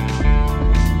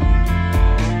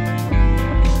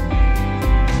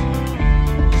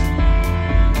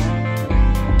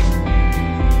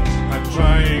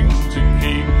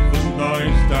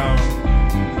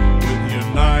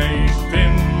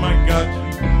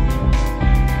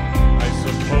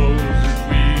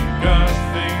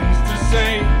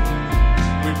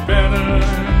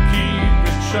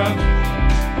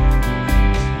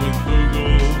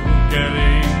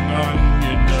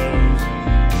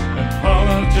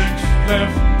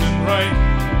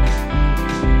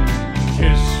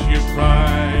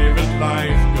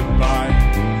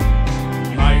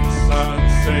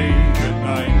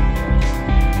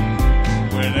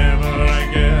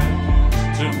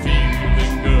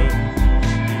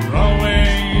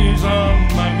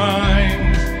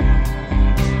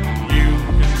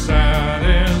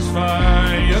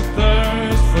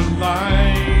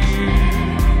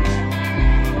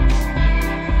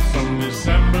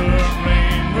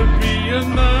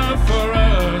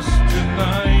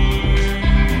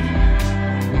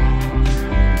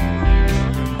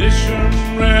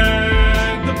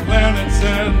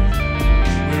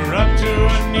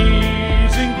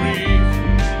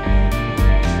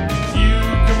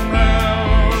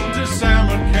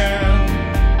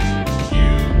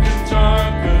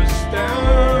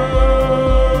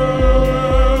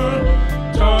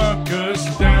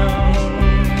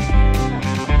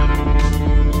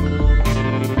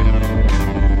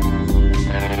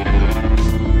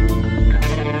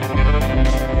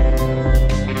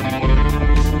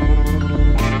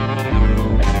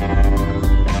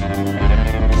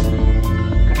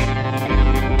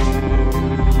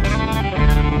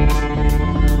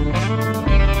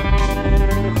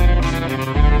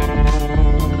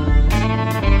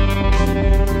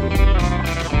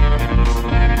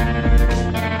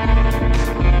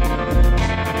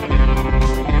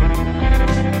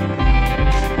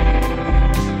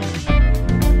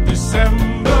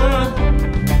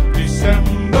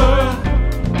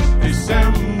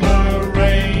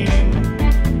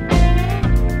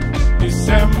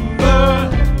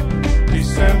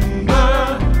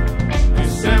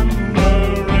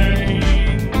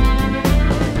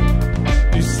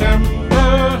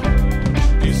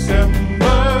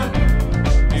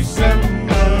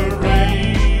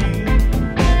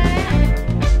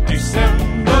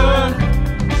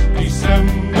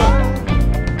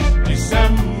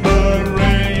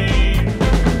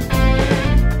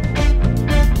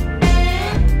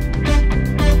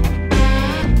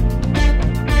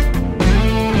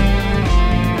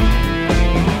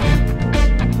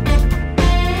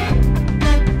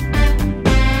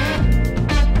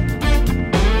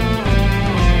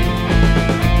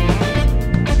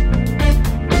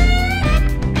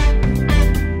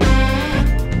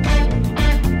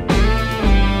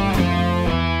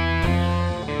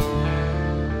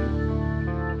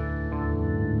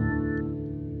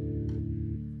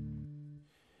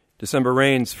 December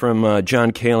Rains from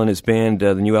John Cale and his band.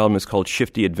 The new album is called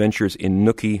Shifty Adventures in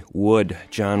Nookie Wood.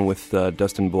 John with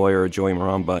Dustin Boyer, Joey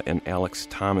Maramba, and Alex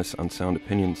Thomas on Sound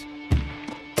Opinions.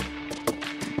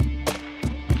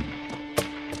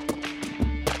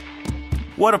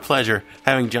 What a pleasure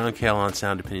having John Cale on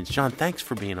Sound Opinions. John, thanks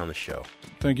for being on the show.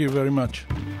 Thank you very much.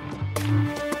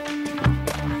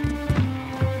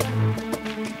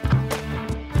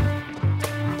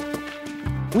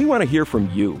 We want to hear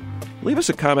from you. Leave us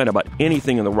a comment about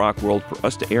anything in the rock world for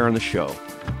us to air on the show.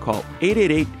 Call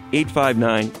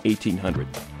 888-859-1800.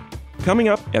 Coming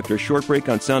up after a short break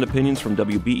on Sound Opinions from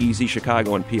WBEZ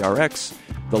Chicago and PRX,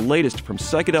 the latest from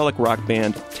psychedelic rock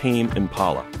band Tame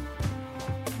Impala.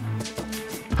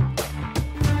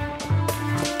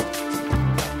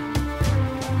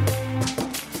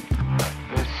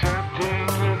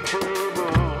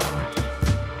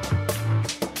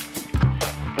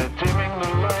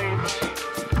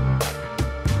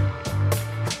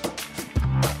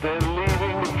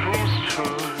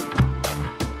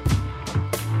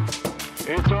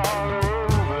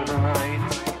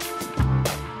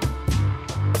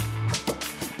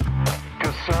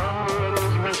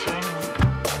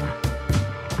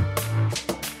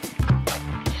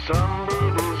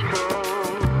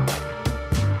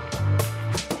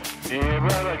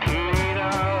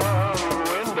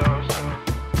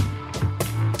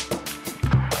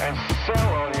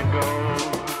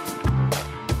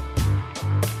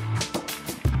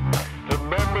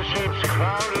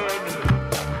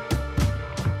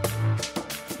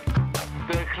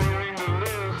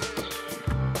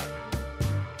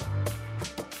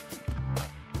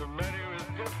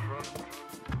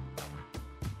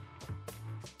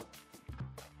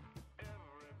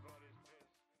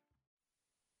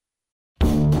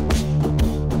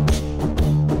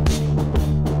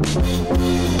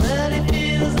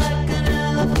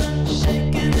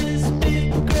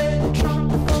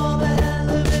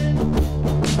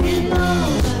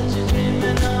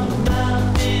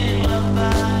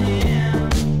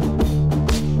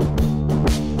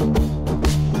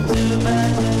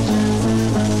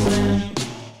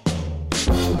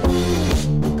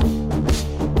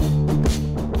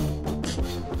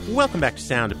 Welcome back to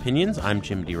Sound Opinions. I'm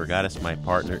Jim DeRogatis. My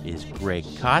partner is Greg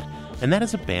Kot, and that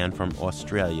is a band from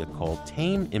Australia called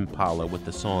Tame Impala with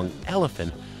the song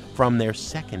Elephant from their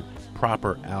second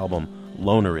proper album,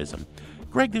 Lonerism.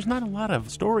 Greg, there's not a lot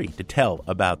of story to tell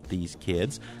about these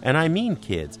kids, and I mean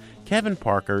kids. Kevin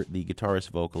Parker, the guitarist,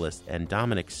 vocalist, and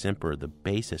Dominic Simper, the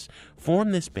bassist,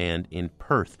 formed this band in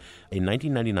Perth in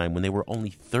 1999 when they were only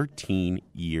 13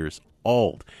 years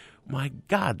old. My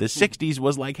God, the 60s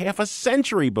was like half a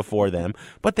century before them,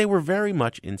 but they were very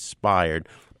much inspired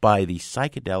by the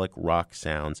psychedelic rock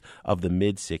sounds of the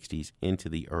mid-60s into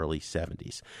the early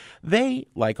 70s. They,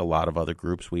 like a lot of other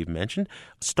groups we've mentioned,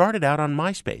 started out on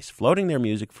MySpace, floating their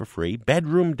music for free,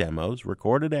 bedroom demos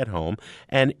recorded at home,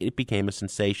 and it became a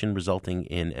sensation, resulting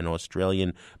in an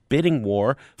Australian bidding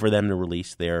war for them to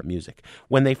release their music.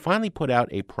 When they finally put out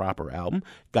a proper album,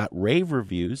 got rave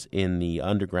reviews in the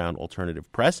underground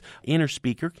alternative press, Inner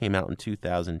Speaker came out in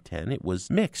 2010. It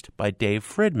was mixed by Dave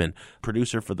Fridman,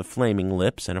 producer for the Flaming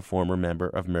Lips and a former member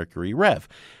of Mercury Rev.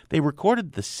 They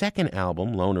recorded the second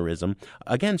album, Lonerism,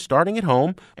 again starting at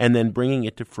home and then bringing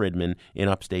it to Fridman in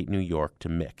upstate New York to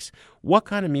mix. What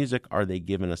kind of music are they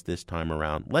giving us this time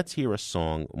around? Let's hear a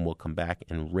song and we'll come back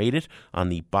and rate it on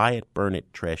the buy it, burn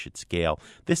it, trash it scale.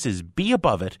 This is Be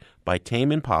Above It by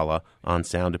Tame Impala on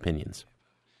Sound Opinions.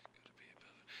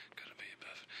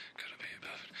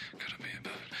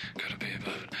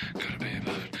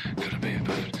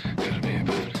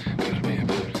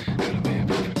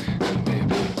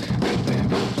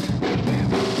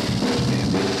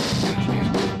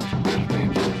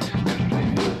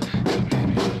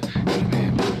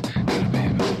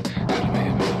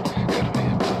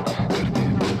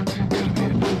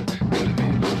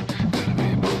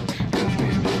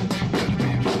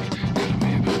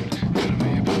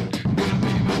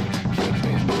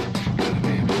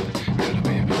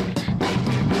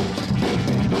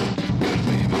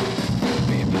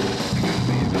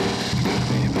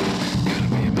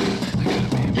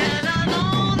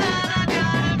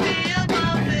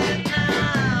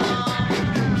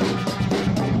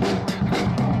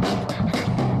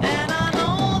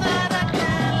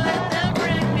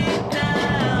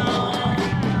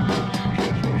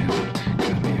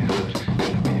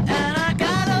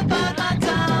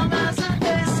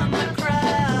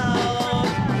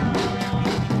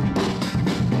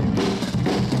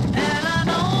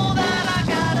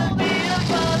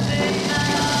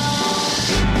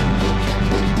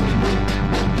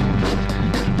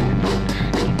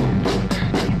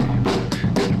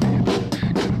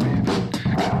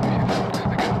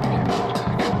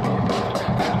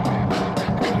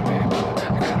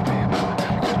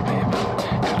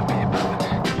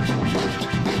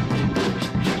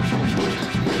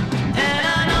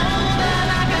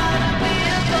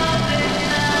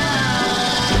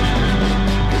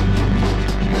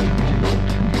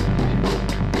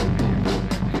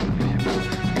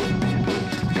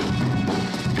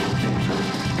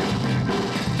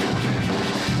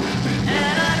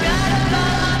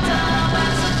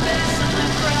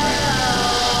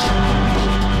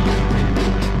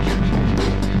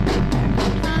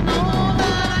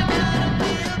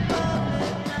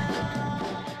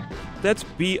 That's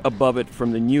Be Above It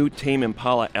from the new Tame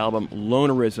Impala album,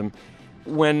 Lonerism.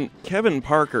 When Kevin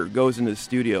Parker goes into the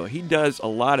studio, he does a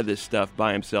lot of this stuff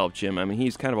by himself, Jim. I mean,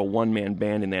 he's kind of a one-man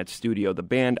band in that studio. The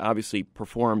band obviously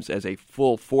performs as a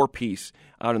full four-piece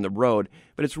out on the road,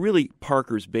 but it's really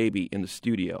Parker's baby in the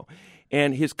studio.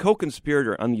 And his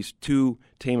co-conspirator on these two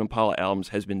Tame Impala albums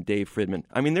has been Dave Fridman.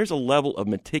 I mean, there's a level of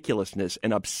meticulousness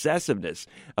and obsessiveness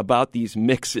about these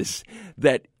mixes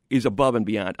that is above and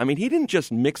beyond. I mean, he didn't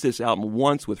just mix this album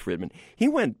once with Fridman. He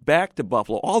went back to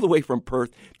Buffalo, all the way from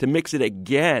Perth, to mix it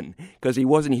again because he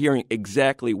wasn't hearing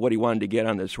exactly what he wanted to get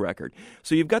on this record.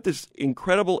 So you've got this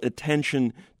incredible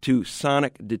attention to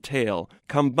sonic detail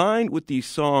combined with these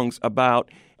songs about,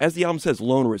 as the album says,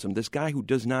 lonerism, this guy who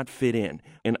does not fit in,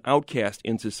 an outcast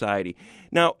in society.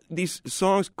 Now, these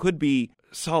songs could be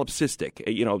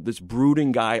solipsistic, this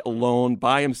brooding guy alone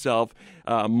by himself,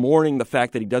 mourning the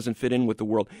fact that he doesn't fit in with the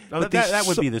world. But that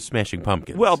would be the Smashing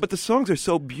Pumpkins. Well, but the songs are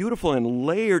so beautiful and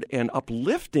layered and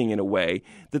uplifting in a way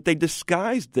that they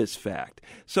disguise this fact.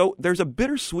 So there's a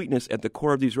bittersweetness at the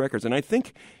core of these records, and I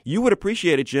think you would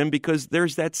appreciate it, Jim, because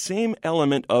there's that same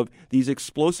element of these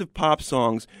explosive pop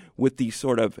songs with the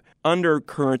sort of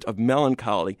undercurrent of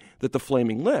melancholy that the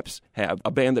Flaming Lips have, a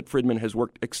band that Fridman has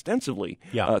worked extensively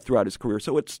throughout his career.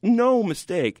 So it's no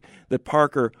mistake that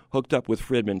Parker hooked up with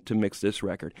Fridman to mix this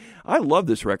record. I love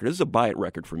this record. This is a buy-it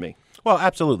record for me. Well,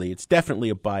 absolutely. It's definitely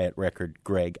a buy-it record,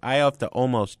 Greg. I have to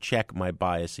almost check my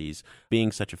biases,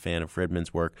 being such a fan of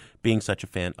Fridman's work, being such a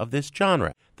fan of this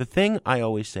genre. The thing I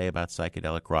always say about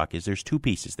psychedelic rock is there's two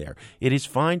pieces there. It is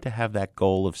fine to have that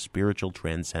goal of spiritual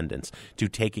transcendence, to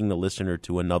taking the listener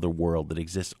to another world that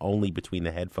exists only between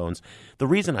the headphones. The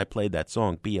reason I played that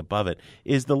song, Be Above It,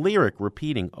 is the lyric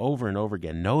repeating over and over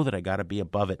again, know that I got to be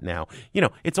above it now.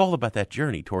 It's all about that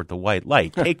journey toward the white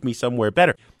light. Take me somewhere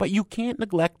better. But you can't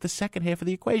neglect the second half of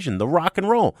the equation, the rock and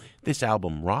roll. This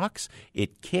album rocks,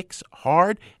 it kicks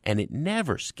hard, and it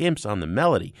never skimps on the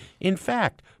melody. In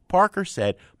fact, Parker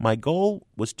said, my goal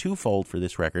was twofold for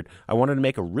this record. I wanted to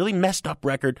make a really messed up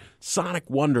record, Sonic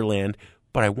Wonderland,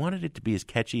 but I wanted it to be as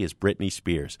catchy as Britney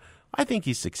Spears. I think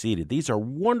he's succeeded. These are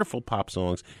wonderful pop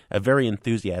songs, a very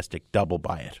enthusiastic double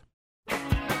buy it.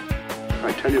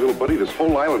 I tell you, little buddy, this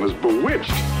whole island is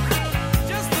bewitched.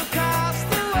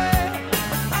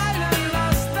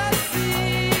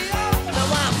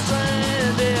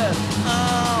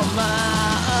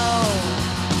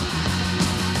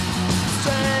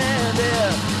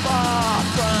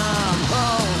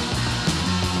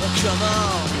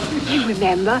 You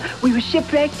remember, we were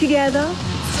shipwrecked together.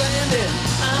 Stranded,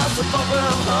 I'm so far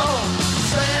from home.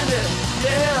 Stranded,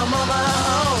 yeah, I'm on my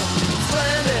own.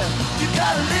 Stranded, you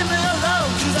gotta leave me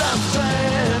alone, 'cause I'm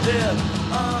stranded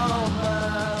on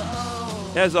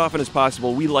my own. As often as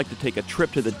possible, we like to take a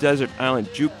trip to the desert island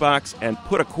jukebox and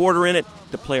put a quarter in it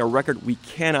to play a record we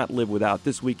cannot live without.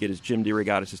 This week it is Jim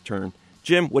DeRogatis' turn.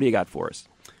 Jim, what do you got for us?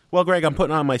 Well, Greg, I'm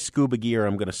putting on my scuba gear.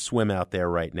 I'm going to swim out there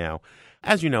right now.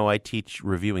 As you know, I teach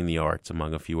reviewing the arts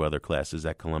among a few other classes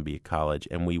at Columbia College,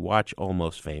 and we watch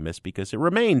Almost Famous because it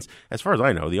remains, as far as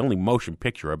I know, the only motion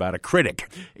picture about a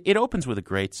critic. It opens with a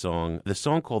great song, the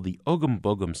song called the Oogum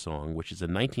Boogum Song, which is a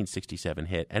 1967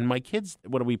 hit. And my kids,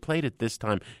 when we played it this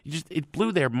time, it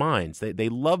blew their minds. They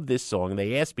loved this song.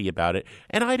 They asked me about it,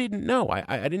 and I didn't know.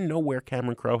 I didn't know where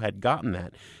Cameron Crowe had gotten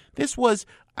that. This was,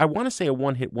 I want to say, a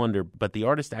one-hit wonder, but the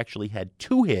artist actually had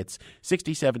two hits,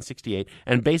 67, 68,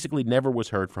 and basically never was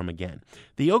heard from again.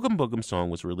 The Oogum Boogum Song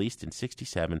was released in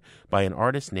 67 by an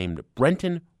artist named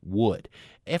Brenton Wood.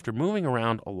 After moving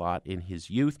around a lot in his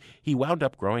youth, he wound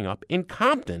up growing up in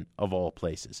Compton, of all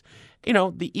places.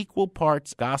 The equal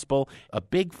parts gospel, a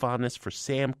big fondness for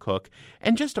Sam Cooke,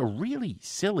 and just a really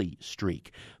silly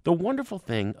streak. The wonderful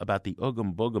thing about the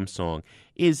Oogum Boogum Song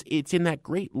is it's in that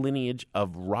great lineage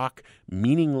of rock,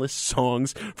 meaningless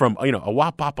songs from, a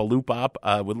wop bop a loop bop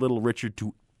with Little Richard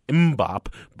to Mbop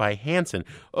by Hanson.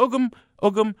 Oogum,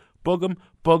 Oogum, Boogum,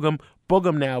 Boogum,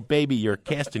 Boogum now, baby, you're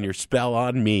casting your spell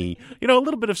on me. A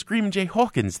little bit of Screamin' Jay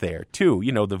Hawkins there, too.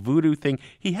 The voodoo thing.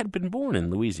 He had been born in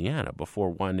Louisiana before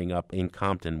winding up in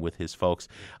Compton with his folks.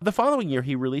 The following year,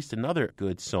 he released another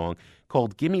good song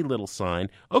called Gimme Little Sign.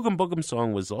 Oogum Boogum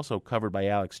Song was also covered by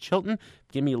Alex Chilton.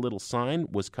 Gimme a Little Sign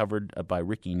was covered by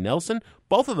Ricky Nelson.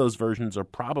 Both of those versions are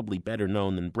probably better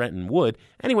known than Brenton Wood.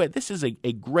 Anyway, this is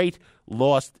a great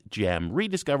lost gem,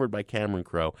 rediscovered by Cameron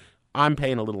Crowe. I'm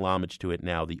paying a little homage to it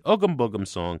now. The Oogum Boogum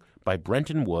Song by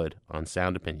Brenton Wood on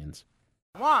Sound Opinions.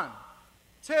 1,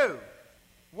 2,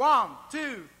 1,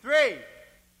 2, 3.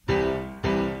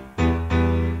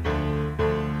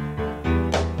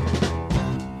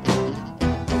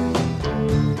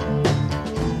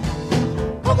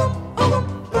 Oogum,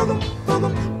 oogum, oogum.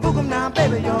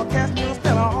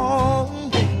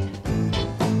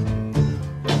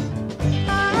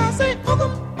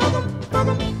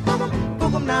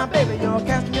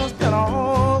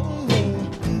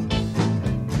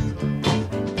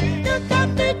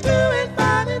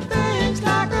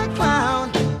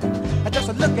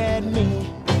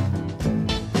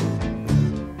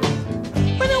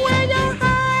 When you wear your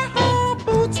high-hole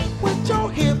boots with your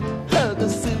hip hugger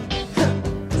suit,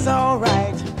 it's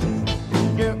alright,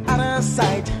 you're out of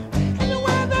sight. And you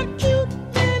wear that cute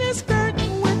mini skirt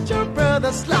with your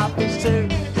brother's sloppy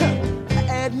shirt.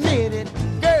 I admit it,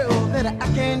 girl, that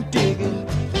I can't dig it.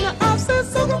 You know, I said,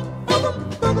 boogum, boogum,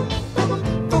 boogum,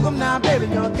 boogum, boogum. Now, baby,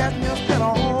 you're getting your spell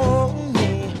on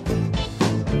me.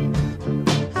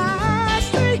 I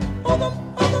say, boogum,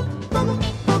 boogum, boogum,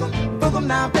 boogum, boogum.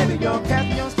 Now, baby, you're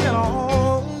getting your spell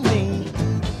on me.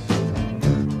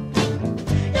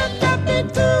 You got me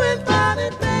doing funny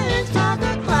things like a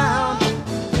clown.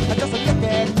 Just look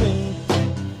at me.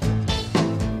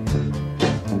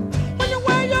 When you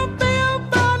wear your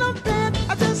bell-bottom pants,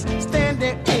 I just stand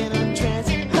there in a trance.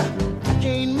 I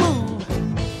can't move,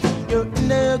 you're in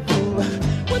the groove.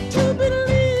 Would you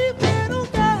believe, little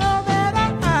girl, that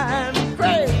I'm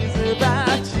crazy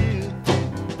about you?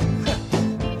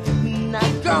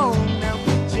 Now go, now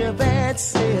put your bad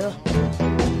self.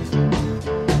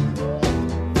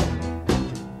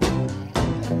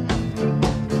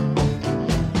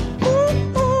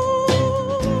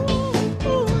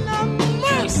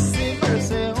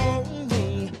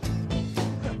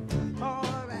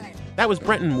 That was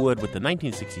Brenton Wood with the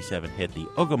 1967 hit, the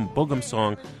Oogum Boogum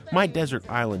song, my Desert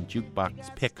Island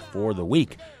Jukebox pick for the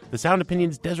week. The Sound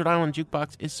Opinions Desert Island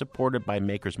Jukebox is supported by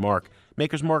Maker's Mark.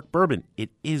 Maker's Mark Bourbon, it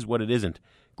is what it isn't.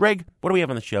 Greg, what do we have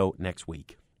on the show next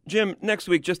week? Jim, next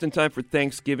week, just in time for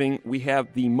Thanksgiving, we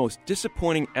have the most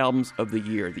disappointing albums of the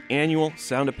year, the annual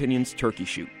Sound Opinions Turkey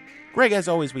Shoot. Greg, as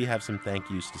always, we have some thank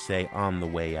yous to say on the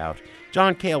way out.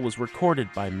 John Cale was recorded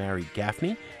by Mary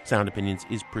Gaffney. Sound Opinions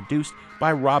is produced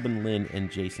by Robin Lynn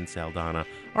and Jason Saldana.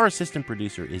 Our assistant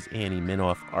producer is Annie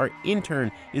Minoff. Our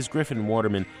intern is Griffin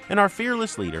Waterman. And our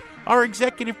fearless leader, our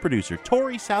executive producer,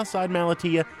 Tori Southside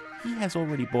Malatia, he has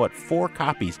already bought 4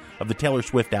 copies of the Taylor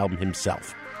Swift album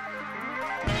himself.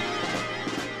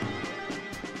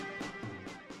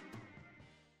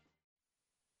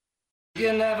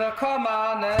 You never call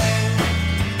my name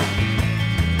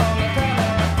on the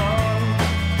telephone.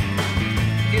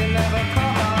 You never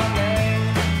call my name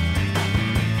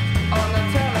on the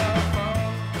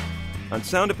telephone. On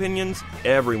Sound Opinions,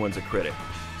 everyone's a critic.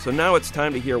 So now it's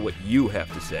time to hear what you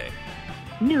have to say.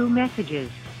 New messages.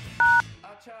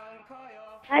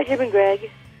 Hi, Jim and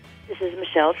Greg. This is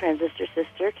Michelle, Transistor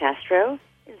Sister Castro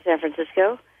in San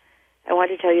Francisco. I want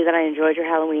to tell you that I enjoyed your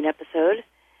Halloween episode.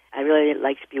 I really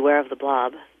liked Beware of the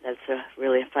Blob. That's a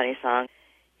really funny song.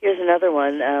 Here's another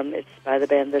one. It's by the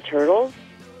band The Turtles,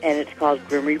 and it's called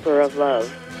Grim Reaper of Love.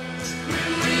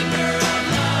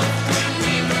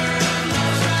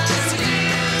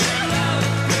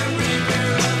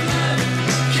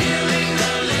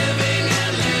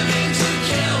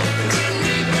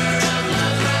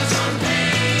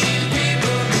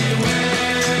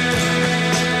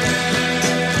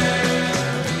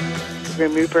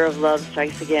 Grim Reaper of Love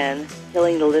strikes again,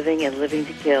 killing the living and living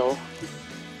to kill.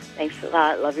 Thanks a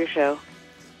lot. Love your show.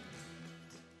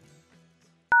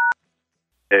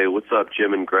 Hey, what's up,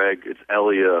 Jim and Greg? It's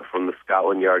Elia from the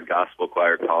Scotland Yard Gospel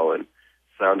Choir calling.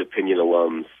 Sound Opinion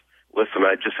alums. Listen,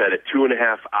 I just had a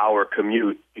 2.5-hour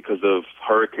commute because of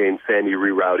Hurricane Sandy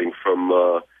rerouting from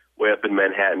way up in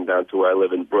Manhattan down to where I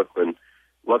live in Brooklyn.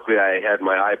 Luckily, I had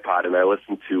my iPod, and I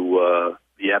listened to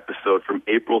the episode from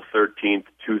April 13th,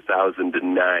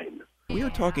 2009. We are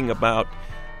talking about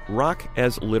rock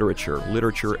as literature,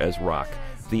 literature as rock.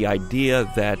 The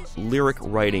idea that lyric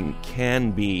writing can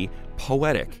be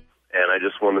poetic. And I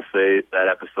just want to say that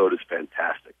episode is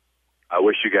fantastic. I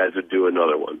wish you guys would do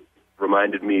another one.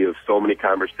 Reminded me of so many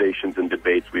conversations and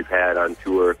debates we've had on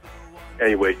tour.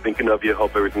 Anyway, thinking of you.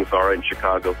 Hope everything's all right in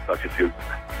Chicago. Talk to you soon.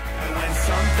 When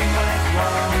something went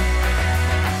wrong,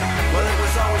 well, it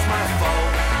was always my fault.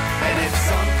 And if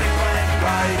something went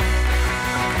right,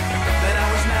 then I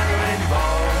was never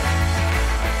involved.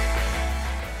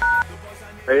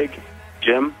 Craig,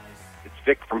 Jim, it's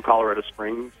Vic from Colorado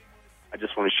Springs. I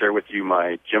just want to share with you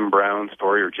my Jim Brown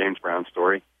story, or James Brown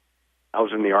story. I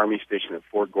was in the Army station at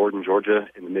Fort Gordon, Georgia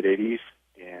in the mid-'80s,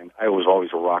 and I was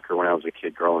always a rocker when I was a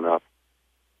kid growing up.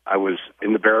 I was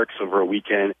in the barracks over a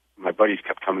weekend. My buddies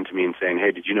kept coming to me and saying,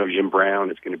 hey, did you know Jim Brown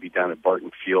is going to be down at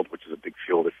Barton Field, which is a big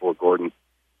field at Fort Gordon?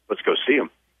 Let's go see him.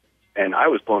 And I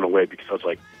was blown away because I was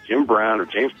like, Jim Brown or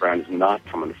James Brown is not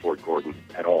coming to Fort Gordon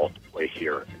at all to play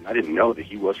here. And I didn't know that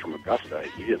he was from Augusta.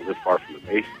 He didn't live far from the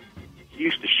base. He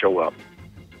used to show up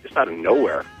just out of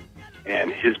nowhere.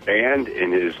 And his band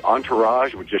and his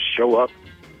entourage would just show up,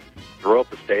 throw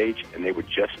up a stage, and they would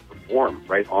just perform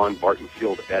right on Barton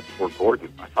Field at Fort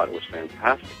Gordon. I thought it was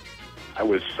fantastic. I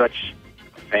was such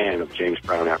a fan of James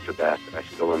Brown after that I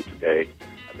still am today.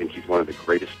 I think he's one of the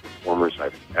greatest performers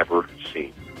I've ever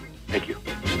seen. Thank you.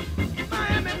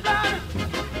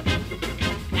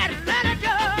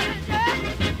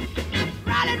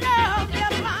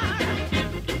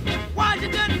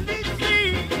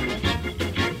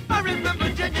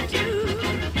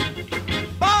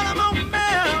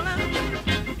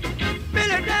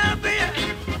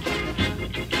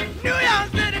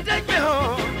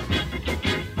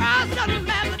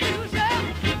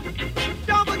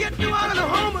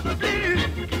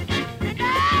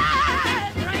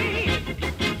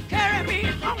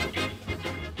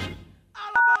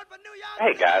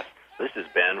 Hey guys, this is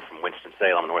Ben from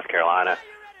Winston-Salem, North Carolina.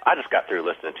 I just got through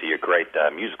listening to your great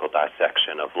musical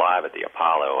dissection of Live at the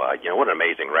Apollo. What an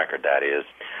amazing record that is.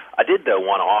 I did, though,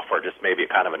 want to offer just maybe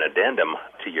kind of an addendum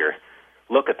to your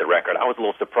look at the record. I was a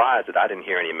little surprised that I didn't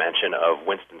hear any mention of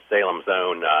Winston-Salem's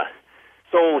own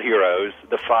soul heroes,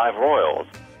 the Five Royals.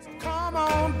 Come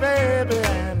on, baby,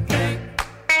 and think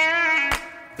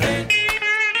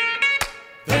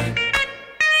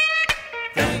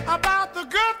about the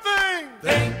good things.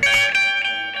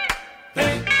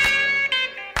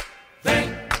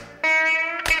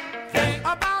 Think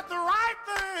about the right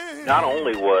things. Not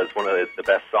only was one of the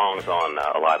best songs on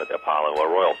Live at the Apollo a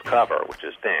Royals cover, which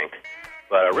is Think,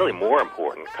 but really more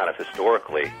important, kind of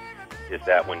historically, is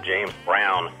that when James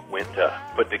Brown went to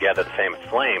put together the famous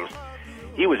Flames,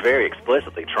 he was very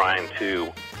explicitly trying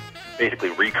to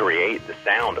basically recreate the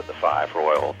sound of the Five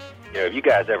Royals. If you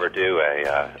guys ever do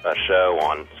a show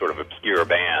on sort of obscure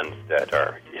bands that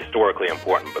are historically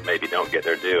important but maybe don't get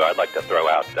their due, I'd like to throw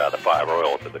out the Five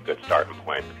Royals as a good starting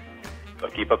point. So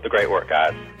keep up the great work,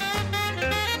 guys.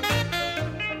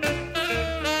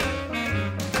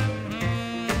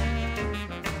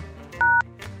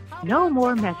 No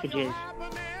more messages.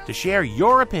 To share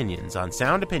your opinions on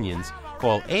Sound Opinions,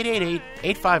 call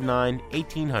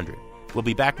 888-859-1800. We'll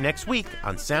be back next week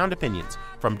on Sound Opinions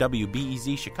from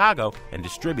WBEZ Chicago and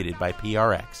distributed by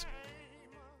PRX.